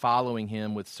 One, by following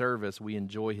him with service, we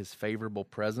enjoy his favorable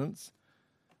presence.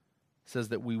 It says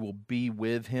that we will be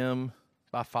with him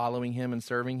by following him and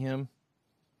serving him.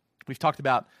 We've talked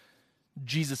about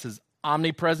Jesus'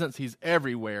 omnipresence. He's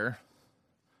everywhere.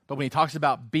 But when he talks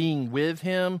about being with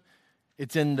him,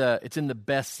 it's in the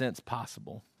best sense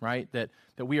possible, right? That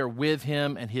we are with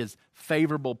him and his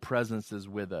favorable presence is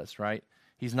with us, right?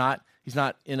 He's not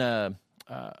in a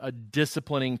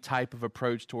disciplining type of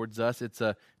approach towards us. It's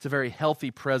a very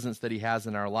healthy presence that he has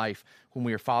in our life when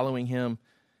we are following him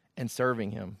and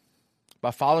serving him. By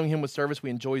following him with service,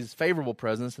 we enjoy his favorable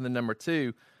presence. And then number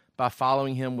 2, by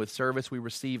following him with service, we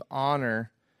receive honor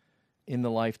in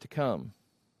the life to come.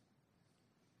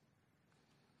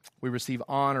 We receive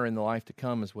honor in the life to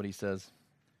come is what he says.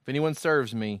 If anyone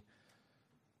serves me,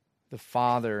 the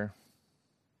Father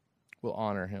will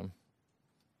honor him.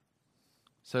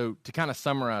 So to kind of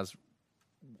summarize,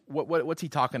 what's he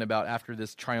talking about after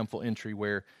this triumphal entry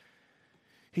where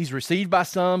he's received by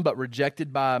some but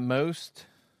rejected by most?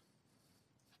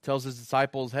 Tells his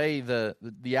disciples, hey,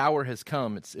 the hour has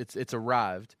come. It's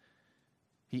arrived.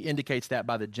 He indicates that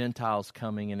by the Gentiles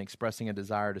coming and expressing a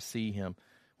desire to see him.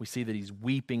 We see that he's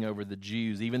weeping over the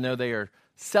Jews. Even though they are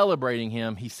celebrating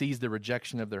him, he sees the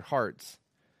rejection of their hearts.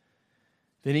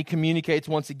 Then he communicates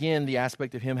once again the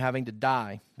aspect of him having to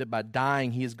die, that by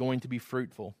dying he is going to be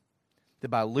fruitful, that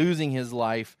by losing his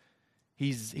life,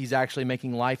 he's actually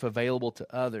making life available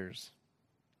to others.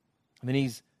 And then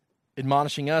he's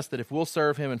admonishing us that if we'll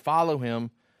serve him and follow him,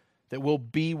 that we'll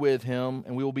be with him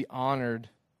and we will be honored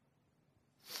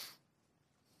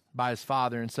by his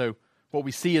Father. And so what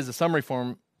we see as a summary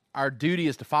form, our duty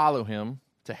is to follow him,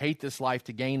 to hate this life,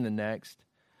 to gain the next.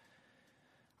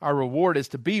 Our reward is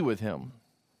to be with him.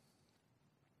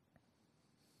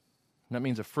 And that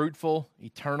means a fruitful,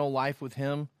 eternal life with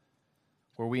him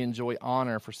where we enjoy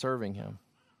honor for serving him.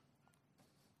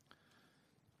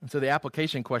 And so the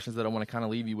application questions that I want to kind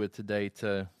of leave you with today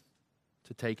to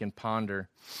take and ponder.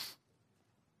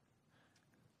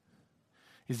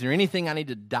 Is there anything I need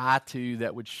to die to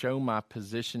that would show my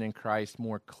position in Christ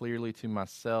more clearly to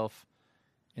myself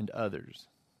and others?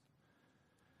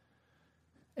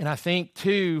 And I think,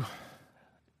 too,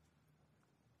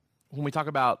 when we talk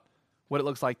about what it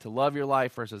looks like to love your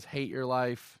life versus hate your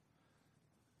life,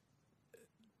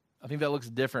 I think that looks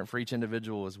different for each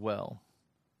individual as well.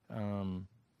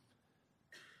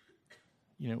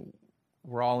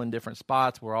 We're all in different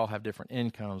spots. We all have different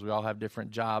incomes. We all have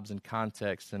different jobs and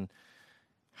contexts, and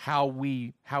how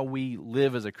we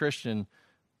live as a Christian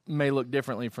may look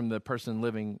differently from the person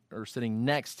living or sitting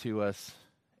next to us,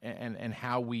 and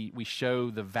how we show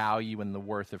the value and the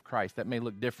worth of Christ. That may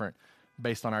look different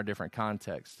based on our different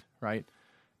contexts, right?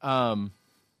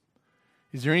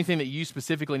 Is there anything that you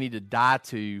specifically need to die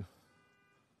to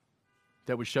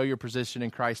that would show your position in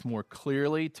Christ more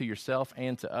clearly to yourself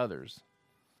and to others?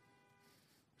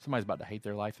 Somebody's about to hate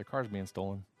their life. Their car's being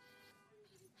stolen.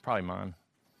 Probably mine.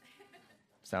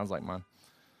 Sounds like mine.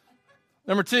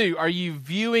 Number 2, are you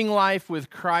viewing life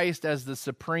with Christ as the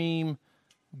supreme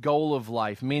goal of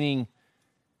life? Meaning,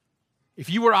 if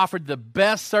you were offered the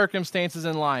best circumstances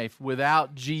in life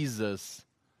without Jesus,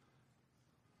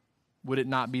 would it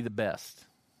not be the best?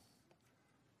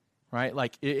 Right?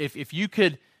 Like if you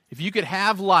could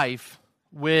have life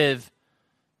with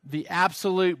the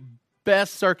absolute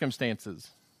best circumstances,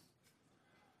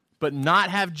 but not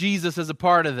have Jesus as a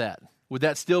part of that, would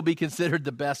that still be considered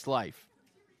the best life?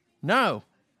 No,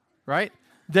 right?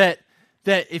 That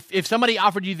if somebody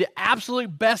offered you the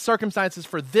absolute best circumstances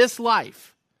for this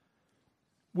life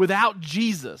without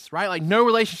Jesus, right? Like no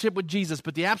relationship with Jesus,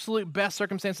 but the absolute best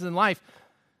circumstances in life,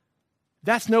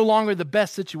 that's no longer the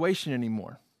best situation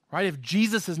anymore, right? If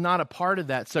Jesus is not a part of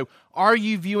that. So are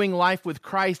you viewing life with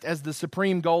Christ as the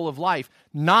supreme goal of life,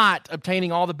 not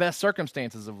obtaining all the best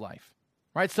circumstances of life,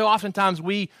 right? So oftentimes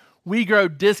we grow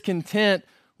discontent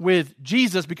with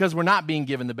Jesus because we're not being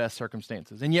given the best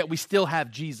circumstances, and yet we still have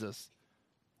Jesus,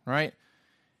 right?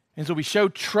 And so we show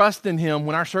trust in him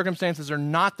when our circumstances are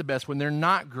not the best, when they're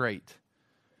not great.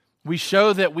 We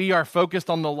show that we are focused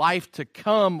on the life to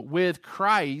come with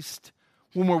Christ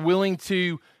when we're willing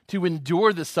to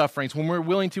endure the sufferings, when we're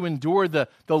willing to endure the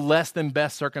less than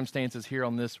best circumstances here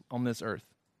on this earth,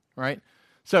 right?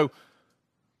 So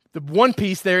the one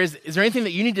piece there is there anything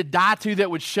that you need to die to that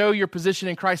would show your position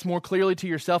in Christ more clearly to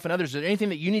yourself and others? Is there anything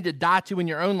that you need to die to in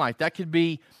your own life? That could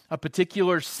be a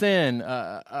particular sin,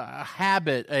 a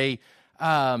habit, a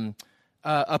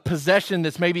possession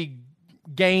that's maybe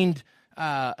gained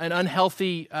an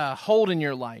unhealthy hold in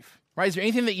your life, right? Is there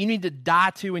anything that you need to die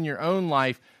to in your own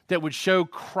life that would show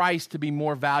Christ to be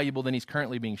more valuable than he's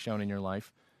currently being shown in your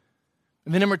life?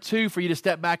 And then number 2, for you to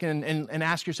step back and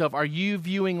ask yourself, are you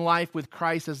viewing life with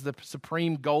Christ as the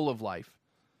supreme goal of life?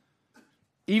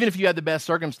 Even if you had the best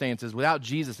circumstances, without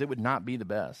Jesus, it would not be the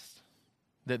best.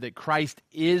 That Christ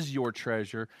is your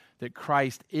treasure, that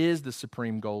Christ is the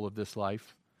supreme goal of this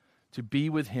life, to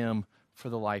be with him for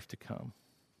the life to come.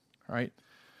 All right?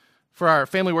 For our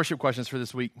family worship questions for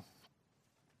this week,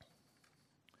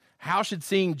 how should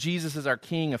seeing Jesus as our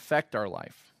King affect our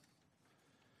life?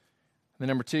 Then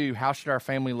number 2, how should our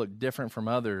family look different from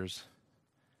others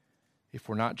if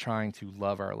we're not trying to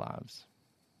love our lives?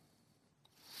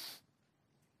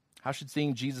 How should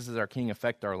seeing Jesus as our King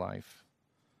affect our life?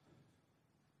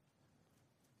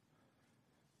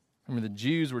 Remember, the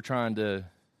Jews were trying to,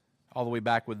 all the way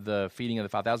back with the feeding of the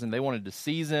 5,000, they wanted to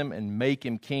seize him and make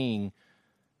him king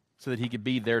so that he could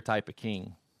be their type of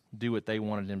king, do what they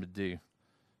wanted him to do.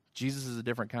 Jesus is a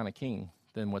different kind of king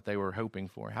than what they were hoping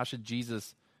for. How should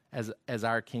Jesus as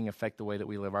our King affect the way that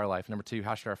we live our life? Number 2,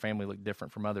 how should our family look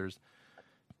different from others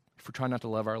if we're trying not to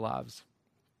love our lives?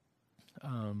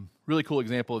 Really cool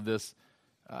example of this,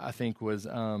 I think, was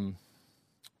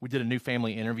we did a new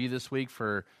family interview this week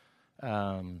for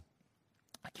a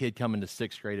kid coming to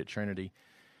 6th grade at Trinity.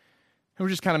 And we're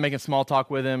just kind of making small talk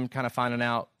with him, kind of finding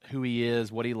out who he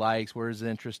is, what he likes, where his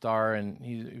interests are. And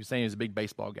he was saying he's a big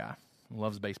baseball guy,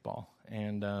 loves baseball.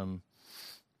 And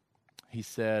he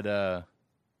said, I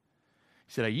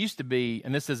used to be,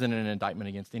 and this isn't an indictment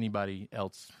against anybody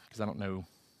else because I don't know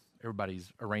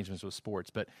everybody's arrangements with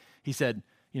sports, but he said,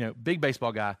 big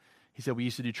baseball guy. He said, we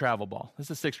used to do travel ball. This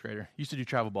is a 6th grader. Used to do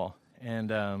travel ball.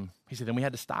 And he said, then we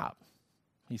had to stop.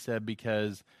 He said,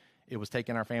 because it was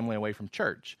taking our family away from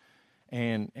church.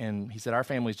 And he said, our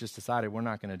family's just decided we're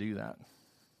not going to do that.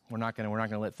 We're not going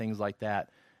to let things like that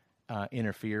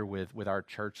interfere with our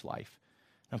church life.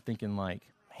 I'm thinking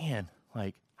man,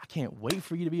 I can't wait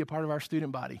for you to be a part of our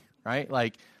student body, right?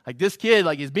 Like this kid,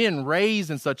 is being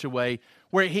raised in such a way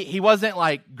where he wasn't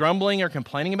grumbling or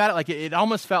complaining about it. It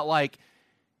almost felt like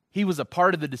he was a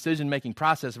part of the decision-making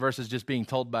process versus just being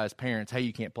told by his parents, hey,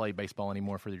 you can't play baseball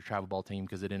anymore for your travel ball team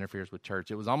because it interferes with church.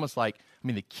 It was almost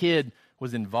the kid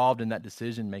was involved in that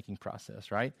decision-making process,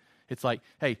 right? It's like,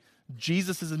 hey,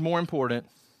 Jesus is more important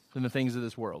than the things of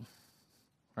this world,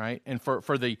 right? And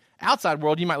for the outside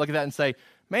world, you might look at that and say,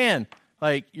 man,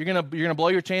 you're gonna blow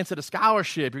your chance at a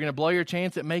scholarship. You're gonna blow your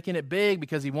chance at making it big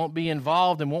because he won't be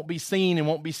involved and won't be seen and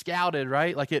won't be scouted,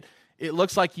 right? It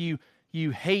looks like you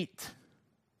hate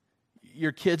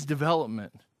your kid's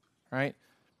development, right?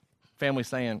 Family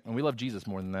saying, and we love Jesus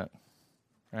more than that,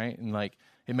 right? And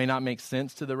it may not make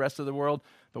sense to the rest of the world,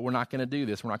 but we're not going to do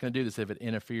this. We're not going to do this if it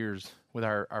interferes with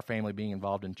our family being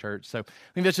involved in church. So I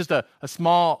think that's just a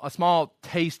small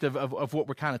taste of what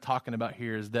we're kind of talking about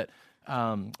here is that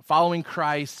following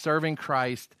Christ, serving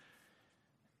Christ,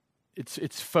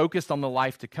 it's focused on the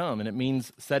life to come, and it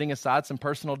means setting aside some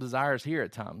personal desires here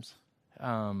at times,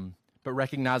 but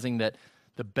recognizing that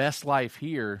the best life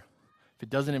here, if it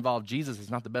doesn't involve Jesus, is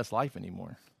not the best life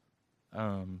anymore.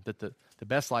 That the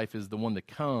best life is the one to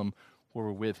come where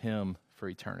we're with him for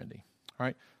eternity. All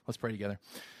right, let's pray together.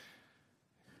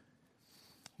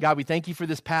 God, we thank you for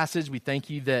this passage. We thank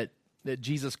you that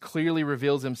Jesus clearly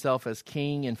reveals himself as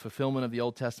king in fulfillment of the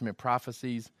Old Testament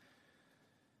prophecies.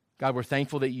 God, we're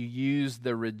thankful that you used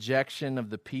the rejection of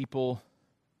the people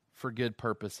for good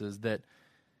purposes, that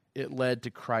it led to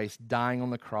Christ dying on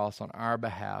the cross on our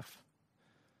behalf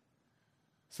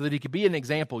so that he could be an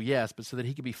example, yes, but so that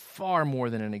he could be far more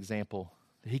than an example,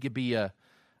 that he could be a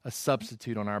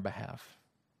substitute on our behalf.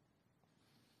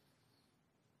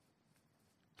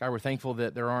 God, we're thankful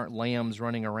that there aren't lambs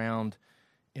running around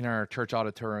in our church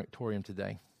auditorium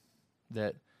today,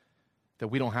 that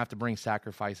we don't have to bring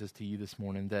sacrifices to you this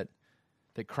morning, that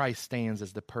Christ stands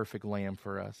as the perfect lamb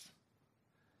for us.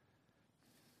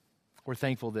 We're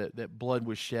thankful that blood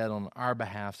was shed on our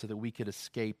behalf so that we could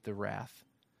escape the wrath.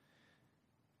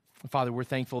 Father, we're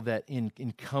thankful that in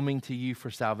coming to you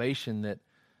for salvation, that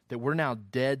we're now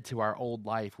dead to our old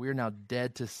life. We are now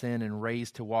dead to sin and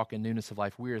raised to walk in newness of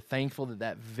life. We are thankful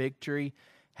that victory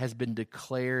has been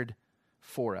declared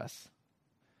for us.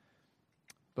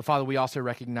 But Father, we also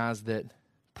recognize that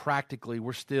practically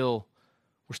we're still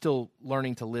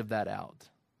learning to live that out.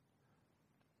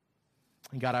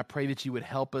 And God, I pray that you would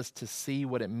help us to see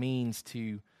what it means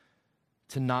to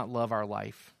not love our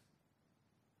life,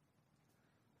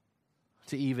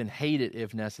 to even hate it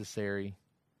if necessary,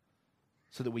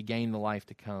 so that we gain the life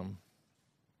to come.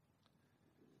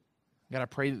 God, I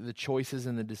pray that the choices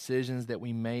and the decisions that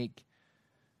we make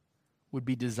would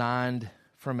be designed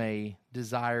from a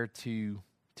desire to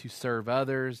serve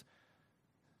others,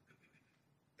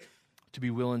 to be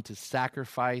willing to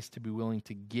sacrifice, to be willing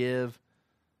to give,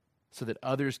 so that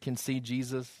others can see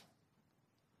Jesus.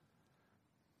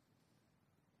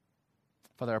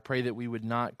 Father, I pray that we would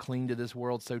not cling to this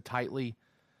world so tightly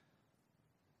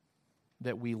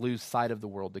that we lose sight of the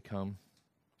world to come.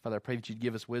 Father, I pray that you'd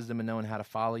give us wisdom in knowing how to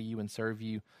follow you and serve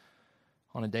you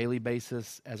on a daily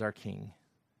basis as our King.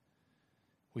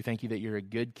 We thank you that you're a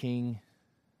good King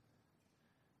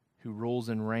who rules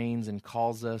and reigns and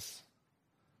calls us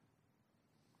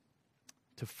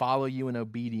to follow you in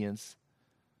obedience.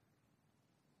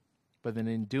 But then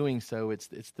in doing so, it's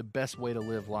the best way to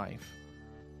live life.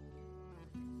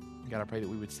 God, I pray that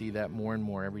we would see that more and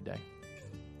more every day.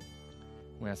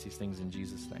 We ask these things in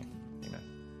Jesus' name.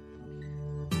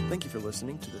 Amen. Thank you for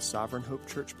listening to the Sovereign Hope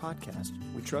Church podcast.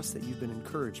 We trust that you've been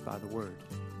encouraged by the word.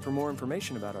 For more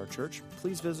information about our church,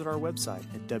 please visit our website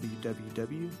at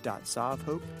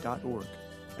www.sovhope.org.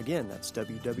 Again, that's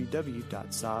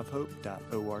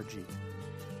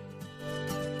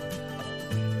www.sovhope.org.